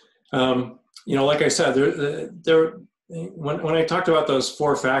 Like I said, when I talked about those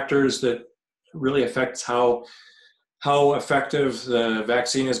 4 factors that really affects how effective the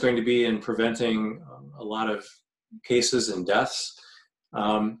vaccine is going to be in preventing a lot of cases and deaths,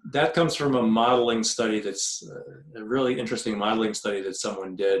 that comes from a modeling study that's a really interesting modeling study that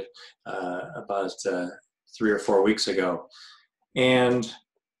someone did about 3 or 4 weeks ago. And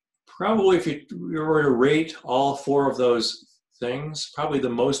probably if you were to rate all 4 of those things, probably the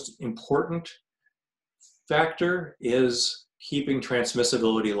most important factor is keeping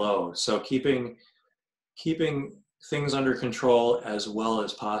transmissibility low. So keeping things under control as well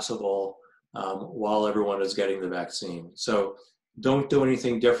as possible while everyone is getting the vaccine. So don't do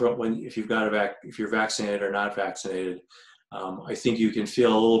anything different if you're vaccinated or not vaccinated. I think you can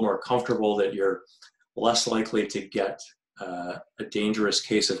feel a little more comfortable that you're less likely to get a dangerous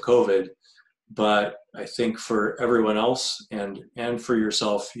case of COVID. But I think for everyone else and for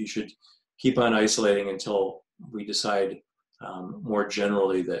yourself, you should keep on isolating until we decide more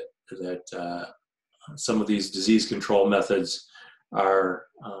generally that some of these disease control methods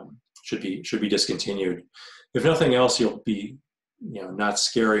should be discontinued. If nothing else, you'll be not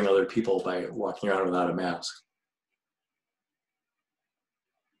scaring other people by walking around without a mask.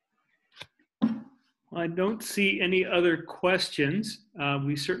 I don't see any other questions.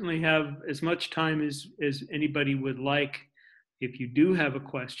 We certainly have as much time as anybody would like. If you do have a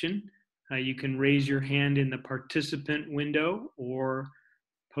question, You can raise your hand in the participant window or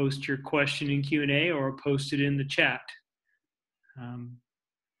post your question in Q&A or post it in the chat.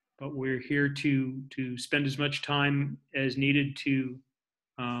 But we're here to spend as much time as needed to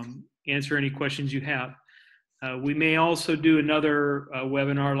answer any questions you have. We may also do another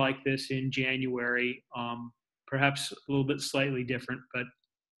webinar like this in January, perhaps a little bit slightly different, but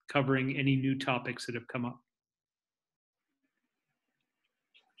covering any new topics that have come up.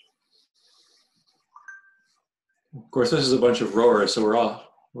 Of course, this is a bunch of rowers, so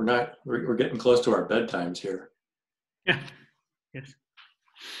we're getting close to our bedtimes here. Yeah. Yes.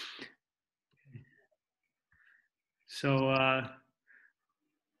 So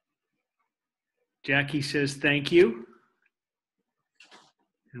Jackie says thank you.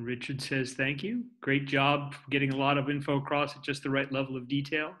 And Richard says thank you. Great job getting a lot of info across at just the right level of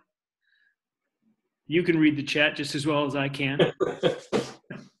detail. You can read the chat just as well as I can.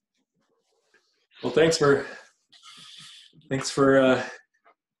 Well, thanks for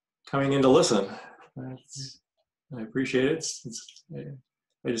coming in to listen. I appreciate it.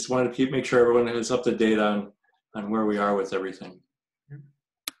 I just wanted to make sure everyone is up to date on where we are with everything.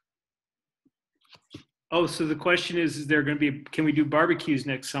 Oh, so the question is there going to be, can we do barbecues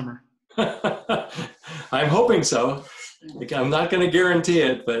next summer? I'm hoping so. I'm not going to guarantee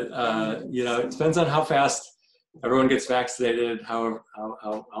it, but it depends on how fast everyone gets vaccinated, how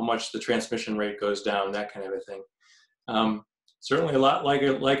much the transmission rate goes down, that kind of a thing. Certainly a lot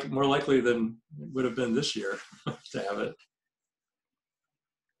more likely than it would have been this year to have it.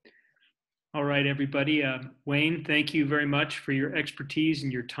 All right, everybody. Wayne, thank you very much for your expertise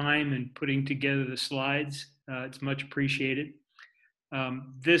and your time in putting together the slides. It's much appreciated.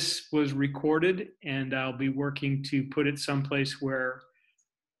 This was recorded, and I'll be working to put it someplace where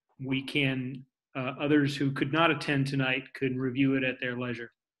we can, others who could not attend tonight could review it at their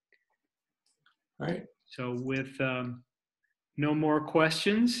leisure. All right. So with no more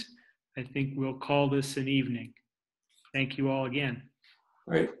questions, I think we'll call this an evening. Thank you all again.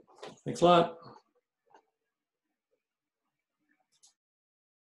 All right. Thanks a lot.